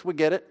it works. We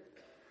get it.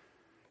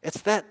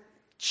 It's that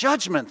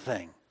judgment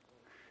thing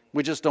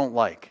we just don't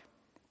like.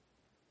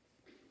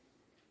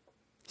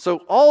 So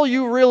all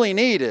you really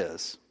need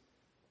is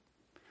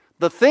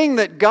the thing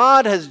that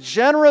God has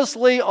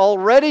generously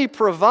already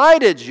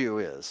provided you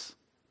is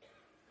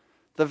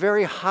the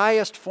very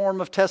highest form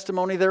of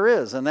testimony there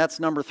is. And that's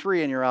number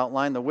 3 in your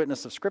outline, the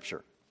witness of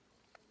Scripture.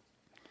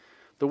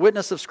 The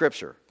witness of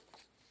Scripture.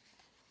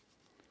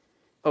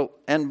 Oh,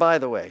 and by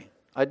the way,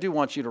 I do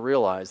want you to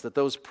realize that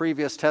those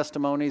previous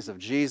testimonies of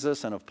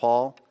Jesus and of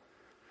Paul,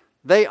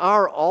 they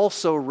are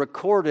also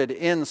recorded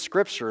in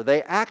Scripture.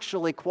 They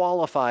actually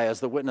qualify as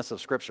the witness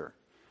of Scripture.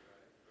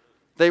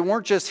 They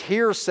weren't just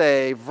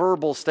hearsay,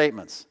 verbal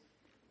statements.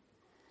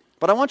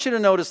 But I want you to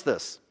notice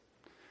this.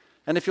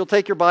 And if you'll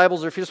take your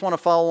Bibles, or if you just want to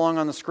follow along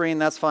on the screen,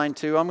 that's fine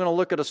too. I'm going to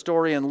look at a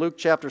story in Luke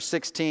chapter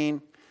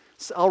 16.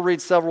 I'll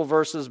read several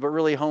verses, but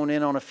really hone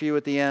in on a few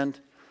at the end.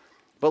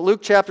 But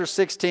Luke chapter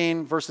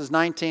 16, verses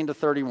 19 to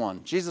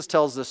 31. Jesus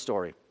tells this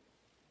story.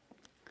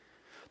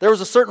 There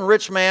was a certain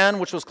rich man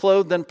which was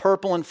clothed in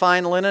purple and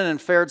fine linen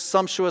and fared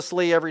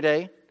sumptuously every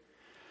day.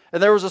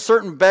 And there was a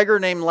certain beggar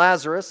named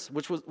Lazarus,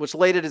 which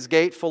laid at his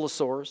gate full of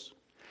sores,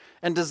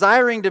 and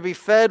desiring to be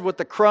fed with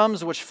the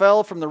crumbs which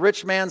fell from the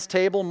rich man's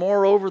table.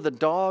 Moreover, the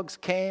dogs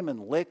came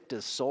and licked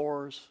his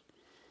sores.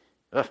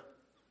 Ugh.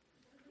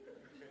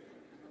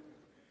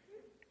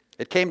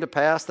 It came to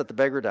pass that the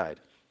beggar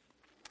died,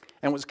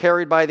 and was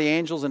carried by the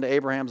angels into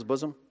Abraham's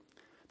bosom.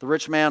 The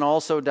rich man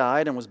also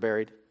died and was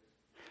buried.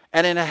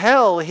 And in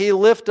hell he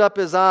lift up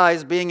his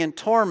eyes, being in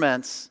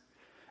torments,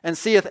 and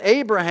seeth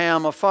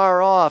Abraham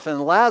afar off,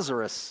 and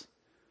Lazarus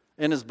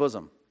in his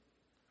bosom.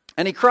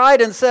 And he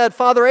cried and said,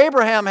 Father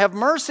Abraham, have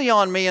mercy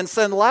on me, and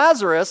send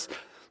Lazarus,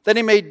 that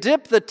he may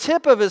dip the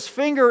tip of his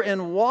finger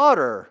in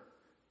water,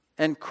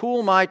 and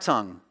cool my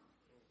tongue,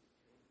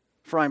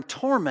 for I am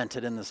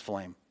tormented in this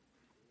flame.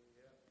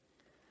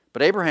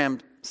 But Abraham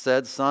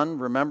said, Son,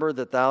 remember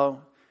that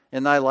thou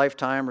in thy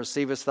lifetime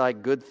receivest thy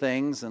good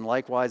things, and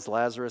likewise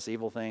Lazarus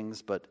evil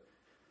things. But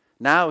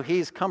now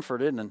he's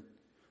comforted, and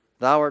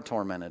thou art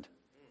tormented.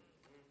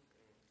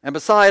 And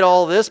beside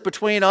all this,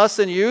 between us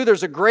and you,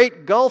 there's a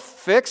great gulf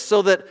fixed,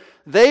 so that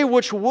they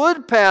which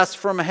would pass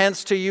from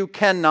hence to you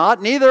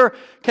cannot, neither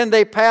can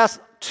they pass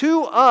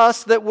to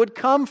us that would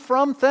come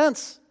from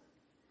thence.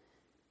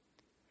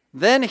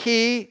 Then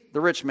he,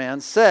 the rich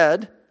man,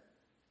 said,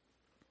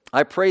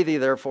 I pray thee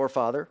therefore,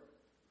 Father,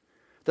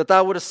 that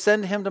thou wouldest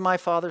send him to my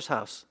father's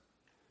house.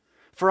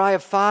 For I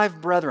have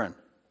 5 brethren,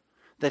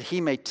 that he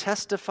may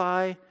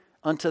testify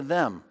unto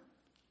them,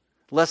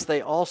 lest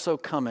they also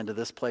come into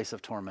this place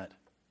of torment.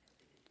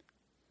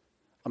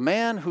 A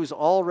man who's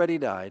already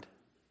died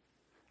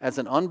as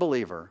an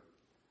unbeliever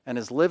and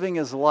is living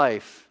his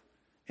life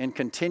in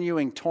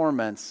continuing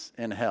torments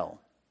in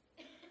hell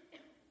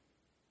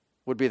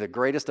would be the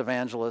greatest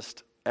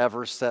evangelist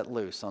ever set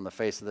loose on the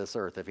face of this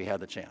earth if he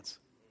had the chance.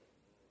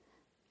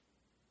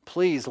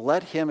 Please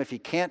let him, if he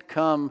can't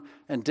come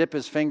and dip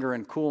his finger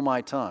and cool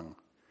my tongue,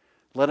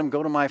 let him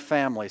go to my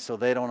family so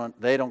they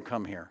don't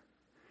come here.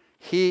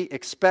 He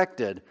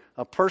expected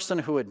a person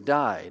who had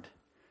died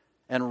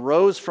and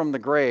rose from the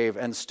grave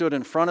and stood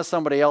in front of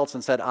somebody else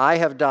and said, I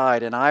have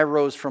died and I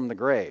rose from the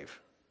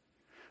grave,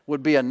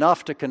 would be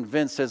enough to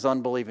convince his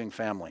unbelieving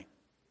family.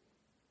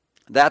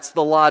 That's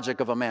the logic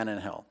of a man in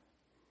hell.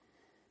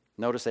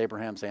 Notice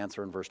Abraham's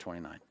answer in verse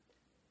 29.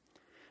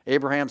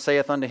 Abraham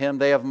saith unto him,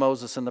 They have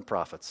Moses and the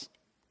prophets.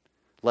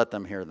 Let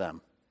them hear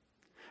them.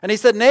 And he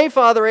said, Nay,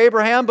 Father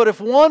Abraham, but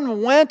if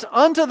one went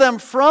unto them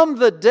from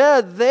the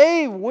dead,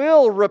 they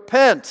will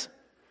repent.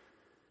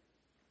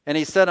 And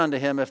he said unto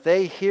him, If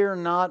they hear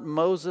not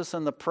Moses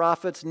and the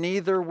prophets,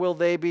 neither will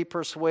they be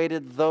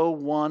persuaded, though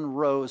one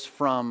rose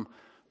from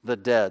the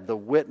dead. The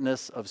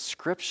witness of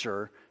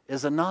Scripture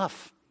is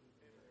enough.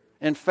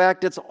 In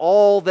fact, it's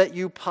all that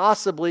you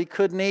possibly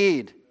could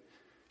need.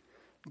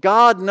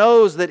 God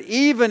knows that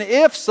even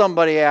if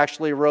somebody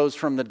actually rose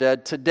from the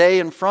dead today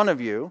in front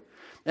of you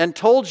and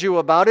told you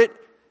about it,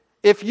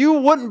 if you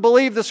wouldn't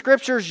believe the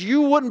Scriptures,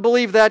 you wouldn't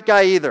believe that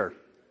guy either.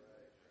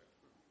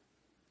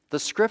 The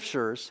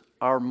Scriptures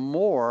are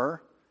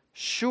more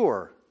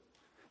sure.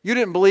 You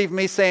didn't believe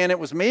me saying it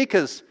was me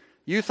because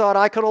you thought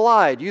I could have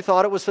lied. You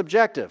thought it was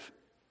subjective.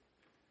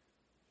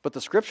 But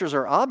the Scriptures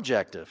are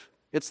objective.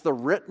 It's the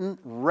written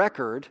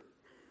record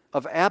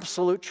of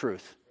absolute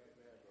truth.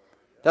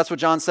 That's what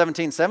John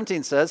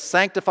 17:17 says.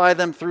 Sanctify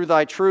them through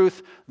thy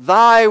truth.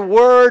 Thy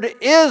word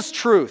is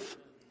truth.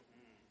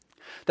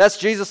 That's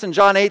Jesus in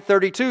John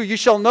 8:32. You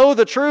shall know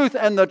the truth,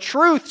 and the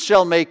truth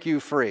shall make you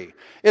free.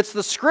 It's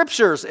the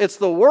Scriptures, it's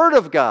the Word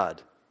of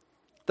God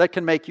that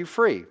can make you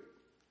free.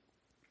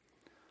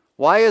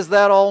 Why is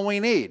that all we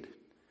need?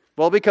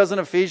 Well, because in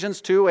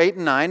Ephesians 2:8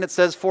 and 9 it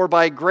says, For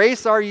by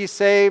grace are ye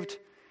saved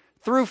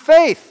through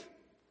faith.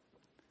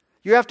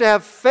 You have to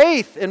have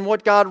faith in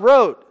what God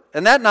wrote.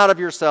 And that not of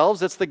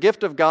yourselves, it's the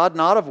gift of God,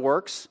 not of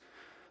works,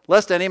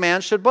 lest any man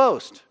should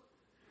boast.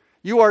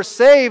 You are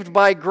saved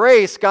by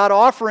grace, God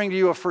offering to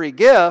you a free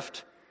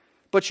gift,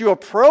 but you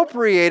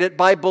appropriate it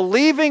by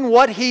believing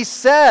what He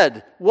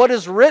said, what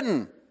is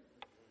written.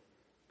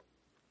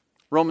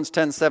 Romans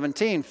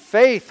 10:17,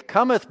 faith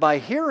cometh by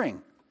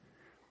hearing,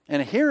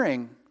 and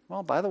hearing,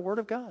 well, by the Word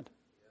of God.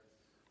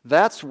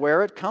 That's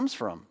where it comes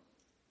from.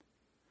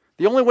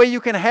 The only way you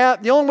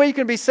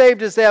can be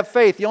saved is to have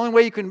faith. The only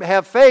way you can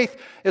have faith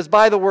is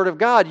by the Word of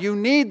God. You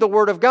need the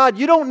Word of God.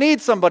 You don't need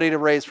somebody to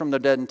raise from the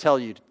dead and tell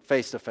you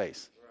face to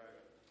face.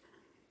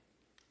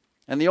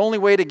 And the only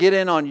way to get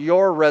in on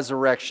your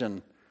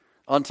resurrection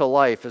unto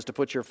life is to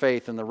put your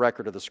faith in the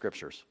record of the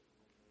Scriptures.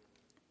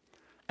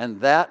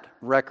 And that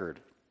record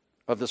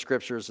of the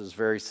Scriptures is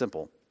very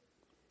simple.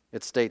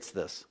 It states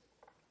this: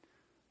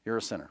 you're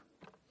a sinner.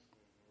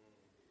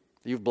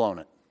 You've blown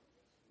it.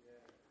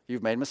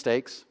 You've made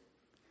mistakes.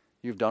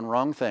 You've done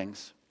wrong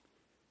things.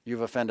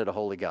 You've offended a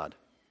holy God.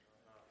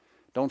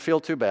 Don't feel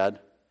too bad.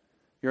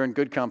 You're in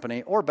good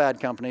company or bad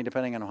company,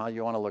 depending on how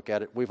you want to look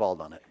at it. We've all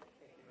done it.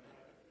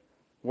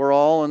 We're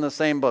all in the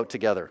same boat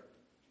together.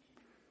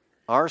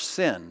 Our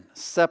sin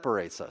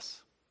separates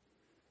us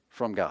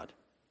from God.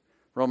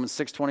 Romans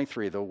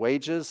 6:23, the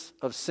wages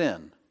of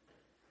sin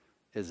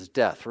is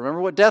death.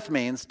 Remember what death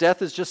means.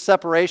 Death is just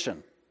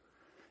separation.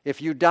 If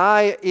you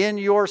die in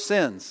your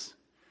sins,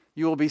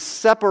 you will be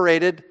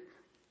separated,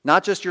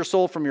 not just your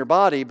soul from your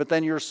body, but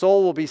then your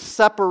soul will be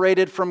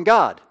separated from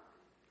God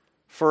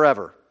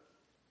forever.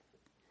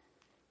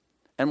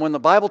 And when the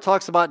Bible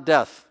talks about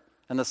death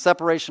and the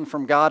separation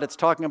from God, it's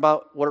talking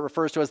about what it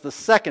refers to as the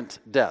second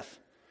death.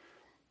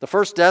 The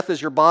first death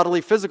is your bodily,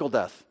 physical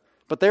death.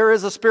 But there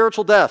is a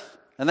spiritual death,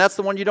 and that's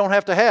the one you don't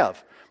have to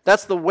have.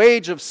 That's the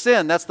wage of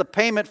sin. That's the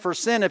payment for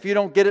sin if you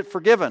don't get it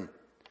forgiven.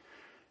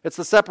 It's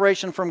the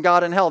separation from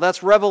God in hell.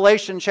 That's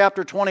Revelation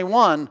chapter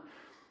 21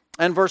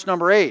 and verse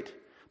number 8.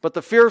 But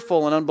the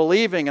fearful and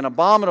unbelieving and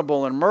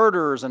abominable and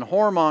murderers and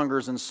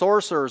whoremongers and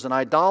sorcerers and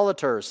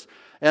idolaters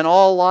and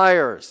all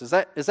liars. Is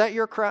that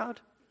your crowd?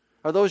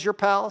 Are those your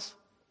pals?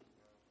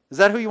 Is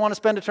that who you want to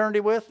spend eternity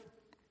with?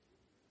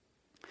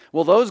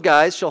 Well, those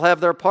guys shall have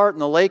their part in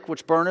the lake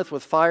which burneth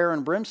with fire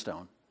and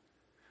brimstone,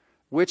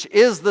 which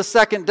is the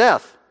second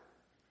death.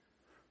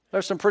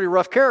 There's some pretty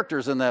rough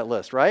characters in that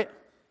list, right?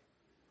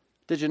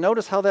 Did you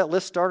notice how that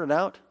list started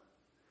out?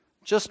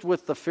 Just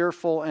with the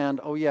fearful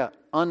and,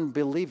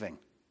 unbelieving.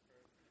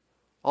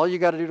 All you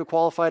got to do to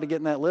qualify to get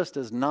in that list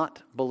is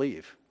not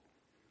believe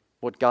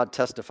what God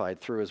testified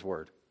through His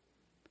Word.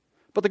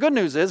 But the good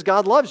news is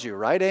God loves you,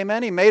 right?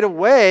 Amen? He made a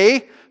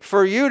way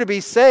for you to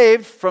be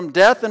saved from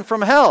death and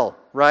from hell,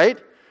 right?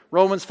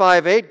 Romans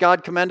 5:8,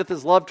 God commendeth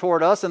His love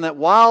toward us, and that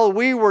while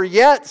we were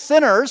yet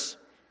sinners,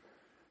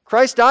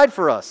 Christ died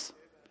for us,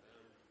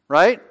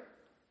 right?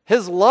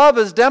 His love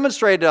is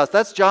demonstrated to us.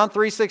 That's John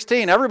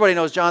 3:16. Everybody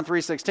knows John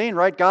 3:16,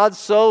 right? God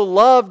so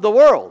loved the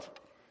world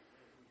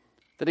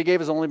that He gave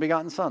His only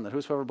begotten Son, that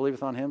whosoever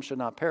believeth on Him should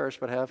not perish,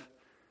 but have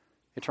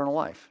eternal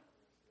life.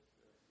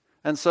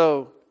 And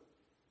so,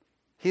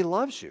 He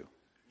loves you.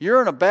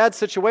 You're in a bad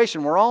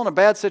situation. We're all in a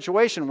bad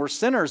situation. We're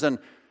sinners, and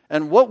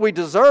what we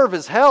deserve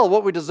is hell.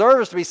 What we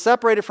deserve is to be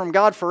separated from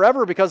God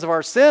forever because of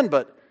our sin,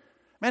 but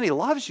man, He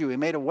loves you. He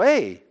made a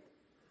way.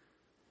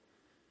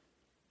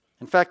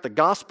 In fact, the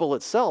gospel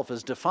itself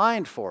is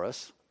defined for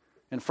us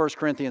in 1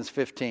 Corinthians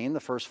 15, the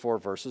first 4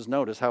 verses.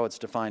 Notice how it's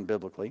defined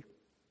biblically.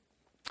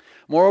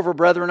 Moreover,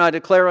 brethren, I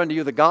declare unto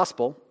you the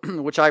gospel,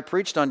 which I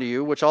preached unto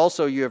you, which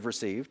also you have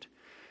received,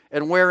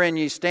 and wherein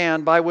ye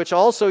stand, by which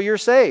also you're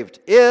saved,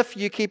 if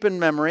ye keep in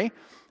memory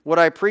what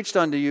I preached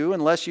unto you,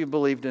 unless you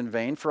believed in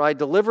vain. For I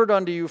delivered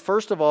unto you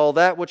first of all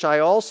that which I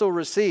also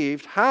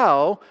received,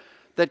 how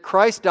that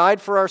Christ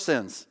died for our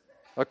sins,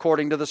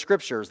 according to the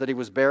Scriptures, that He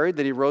was buried,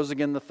 that He rose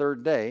again the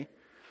third day,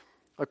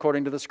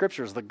 according to the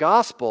Scriptures. The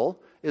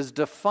gospel is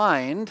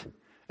defined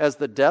as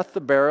the death,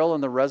 the burial,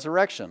 and the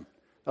resurrection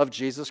of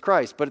Jesus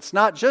Christ. But it's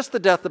not just the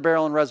death, the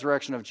burial, and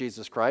resurrection of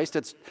Jesus Christ.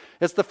 It's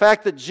the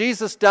fact that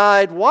Jesus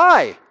died.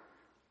 Why?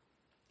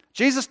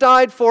 Jesus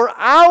died for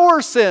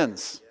our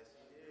sins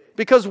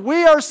because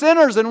we are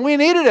sinners and we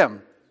needed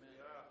Him.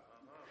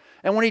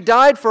 And when He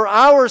died for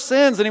our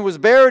sins and He was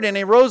buried and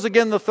He rose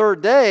again the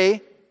third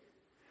day,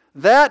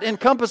 that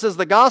encompasses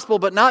the gospel,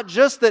 but not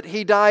just that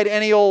He died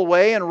any old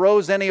way and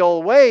rose any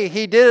old way.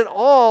 He did it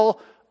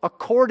all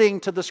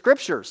according to the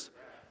Scriptures,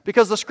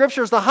 because the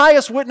Scripture is the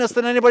highest witness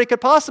that anybody could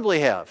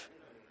possibly have.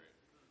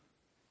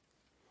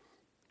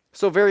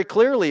 So very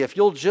clearly, if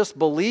you'll just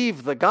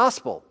believe the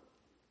gospel,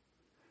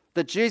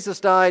 that Jesus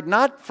died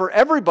not for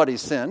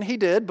everybody's sin, He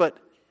did, but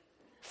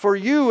for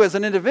you as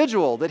an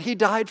individual, that He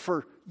died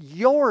for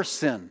your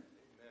sin.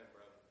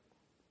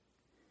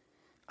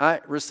 I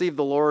received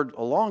the Lord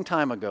a long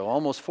time ago,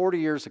 almost 40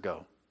 years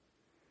ago.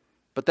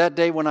 But that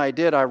day when I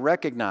did, I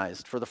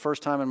recognized for the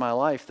first time in my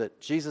life that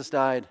Jesus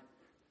died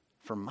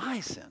for my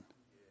sin.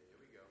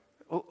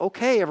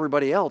 Okay,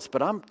 everybody else,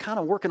 but I'm kind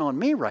of working on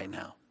me right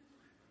now.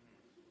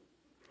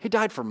 He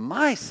died for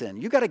my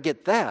sin. You got to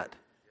get that.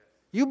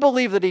 You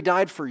believe that He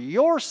died for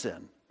your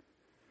sin,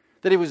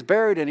 that He was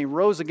buried and He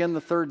rose again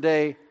the third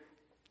day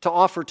to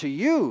offer to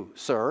you,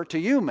 sir, to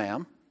you,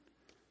 ma'am,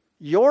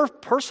 your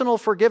personal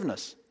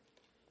forgiveness.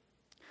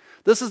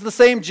 This is the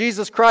same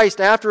Jesus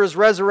Christ after his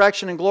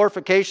resurrection and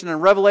glorification. In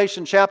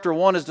Revelation chapter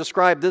 1 is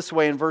described this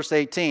way in verse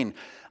 18.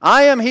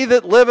 I am he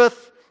that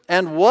liveth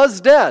and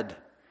was dead,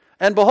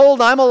 and behold,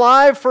 I'm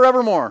alive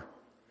forevermore.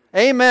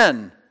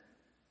 Amen.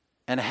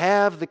 And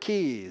have the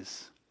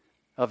keys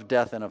of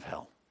death and of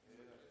hell.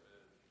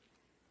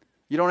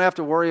 You don't have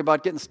to worry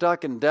about getting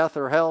stuck in death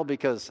or hell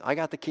because I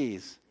got the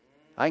keys.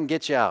 I can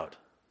get you out.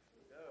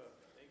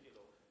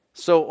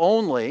 So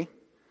only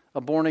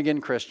a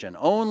born-again Christian,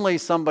 only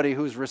somebody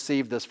who's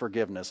received this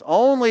forgiveness,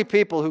 only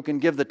people who can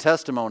give the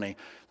testimony,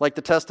 like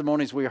the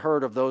testimonies we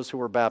heard of those who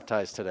were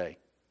baptized today.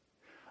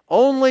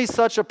 Only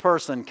such a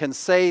person can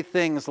say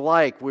things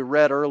like we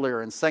read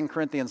earlier in 2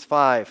 Corinthians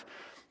 5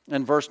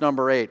 and verse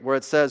number 8, where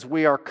it says,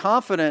 we are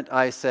confident,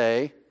 I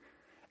say,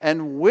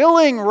 and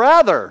willing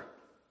rather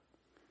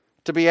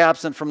to be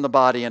absent from the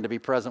body and to be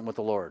present with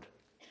the Lord.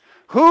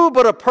 Who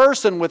but a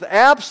person with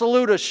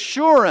absolute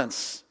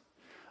assurance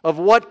of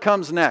what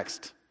comes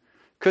next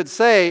could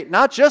say,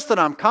 not just that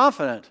I'm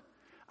confident,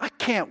 I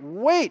can't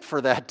wait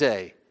for that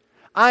day.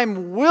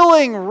 I'm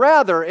willing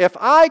rather, if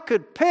I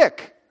could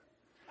pick,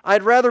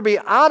 I'd rather be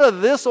out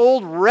of this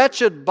old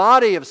wretched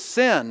body of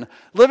sin,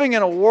 living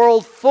in a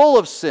world full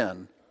of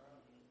sin,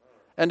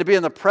 and to be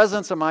in the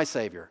presence of my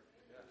Savior.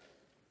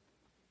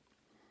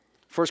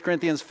 1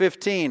 Corinthians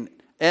 15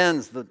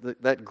 ends,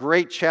 that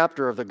great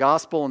chapter of the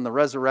gospel and the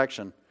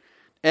resurrection,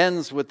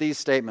 ends with these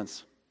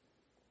statements.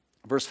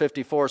 Verse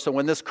 54, so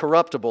when this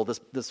corruptible,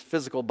 this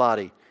physical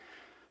body,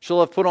 shall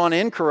have put on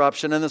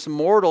incorruption, and this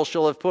mortal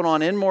shall have put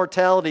on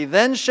immortality,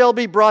 then shall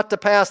be brought to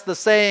pass the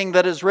saying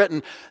that is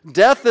written,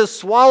 death is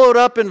swallowed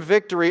up in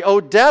victory.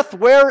 O death,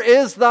 where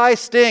is thy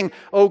sting?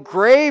 O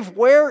grave,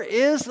 where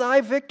is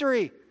thy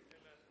victory?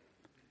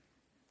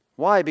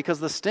 Why? Because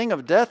the sting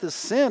of death is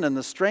sin, and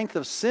the strength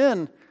of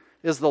sin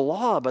is the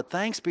law. But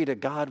thanks be to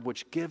God,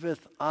 which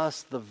giveth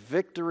us the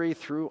victory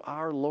through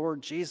our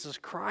Lord Jesus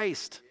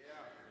Christ.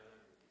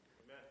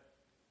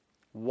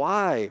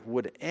 Why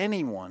would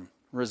anyone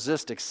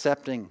resist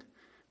accepting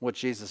what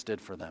Jesus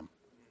did for them?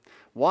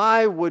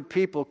 Why would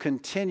people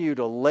continue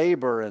to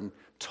labor and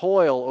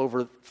toil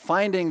over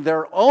finding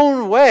their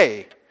own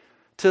way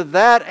to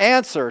that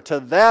answer, to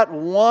that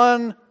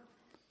one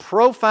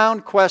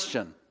profound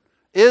question?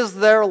 Is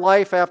there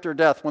life after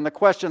death? When the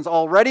question's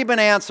already been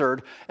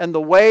answered and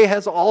the way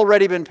has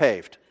already been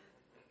paved.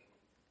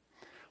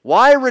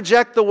 Why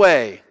reject the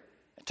way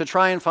to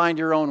try and find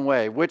your own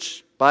way,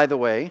 which, by the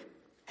way,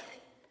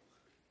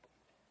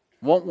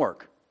 won't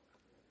work?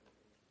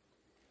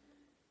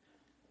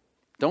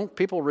 Don't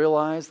people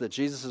realize that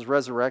Jesus'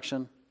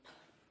 resurrection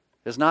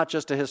is not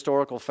just a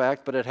historical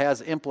fact, but it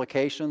has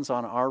implications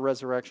on our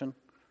resurrection?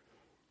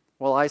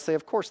 Well, I say,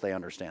 of course they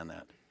understand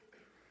that.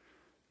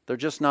 They're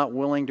just not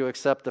willing to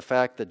accept the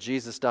fact that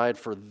Jesus died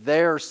for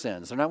their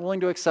sins. They're not willing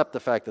to accept the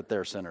fact that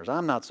they're sinners.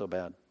 I'm not so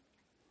bad.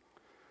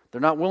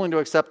 They're not willing to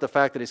accept the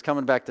fact that he's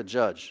coming back to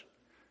judge,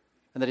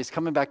 and that he's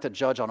coming back to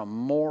judge on a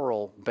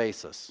moral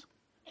basis,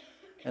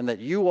 and that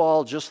you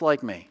all, just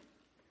like me,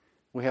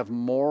 we have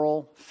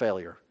moral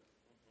failure.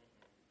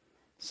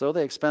 So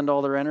they expend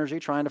all their energy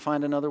trying to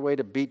find another way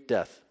to beat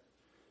death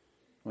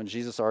when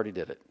Jesus already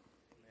did it.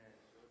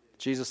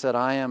 Jesus said,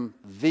 I am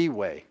the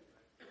way.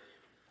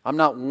 I'm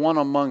not one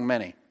among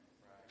many.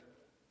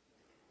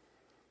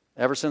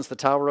 Ever since the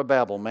Tower of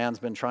Babel, man's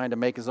been trying to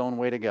make his own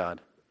way to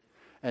God.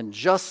 And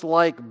just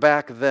like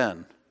back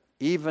then,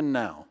 even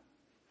now,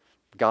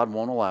 God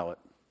won't allow it.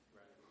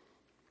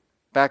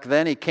 Back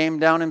then, he came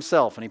down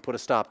himself and he put a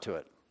stop to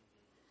it.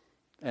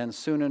 And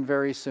soon and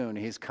very soon,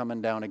 he's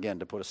coming down again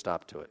to put a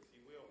stop to it.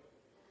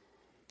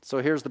 So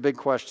here's the big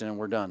question, and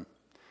we're done.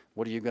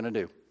 What are you going to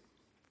do?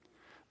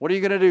 What are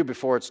you going to do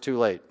before it's too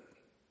late?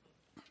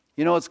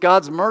 You know, it's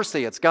God's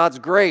mercy, it's God's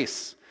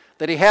grace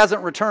that he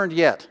hasn't returned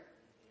yet.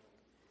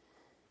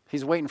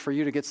 He's waiting for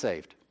you to get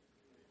saved.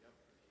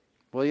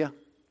 Will you?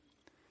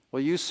 Will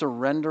you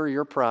surrender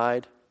your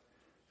pride,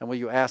 and will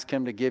you ask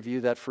him to give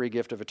you that free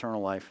gift of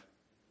eternal life?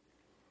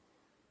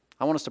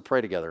 I want us to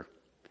pray together.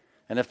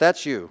 And if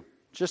that's you,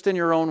 just in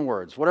your own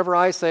words, whatever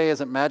I say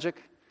isn't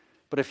magic,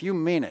 but if you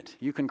mean it,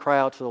 you can cry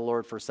out to the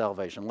Lord for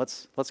salvation.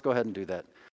 Let's go ahead and do that.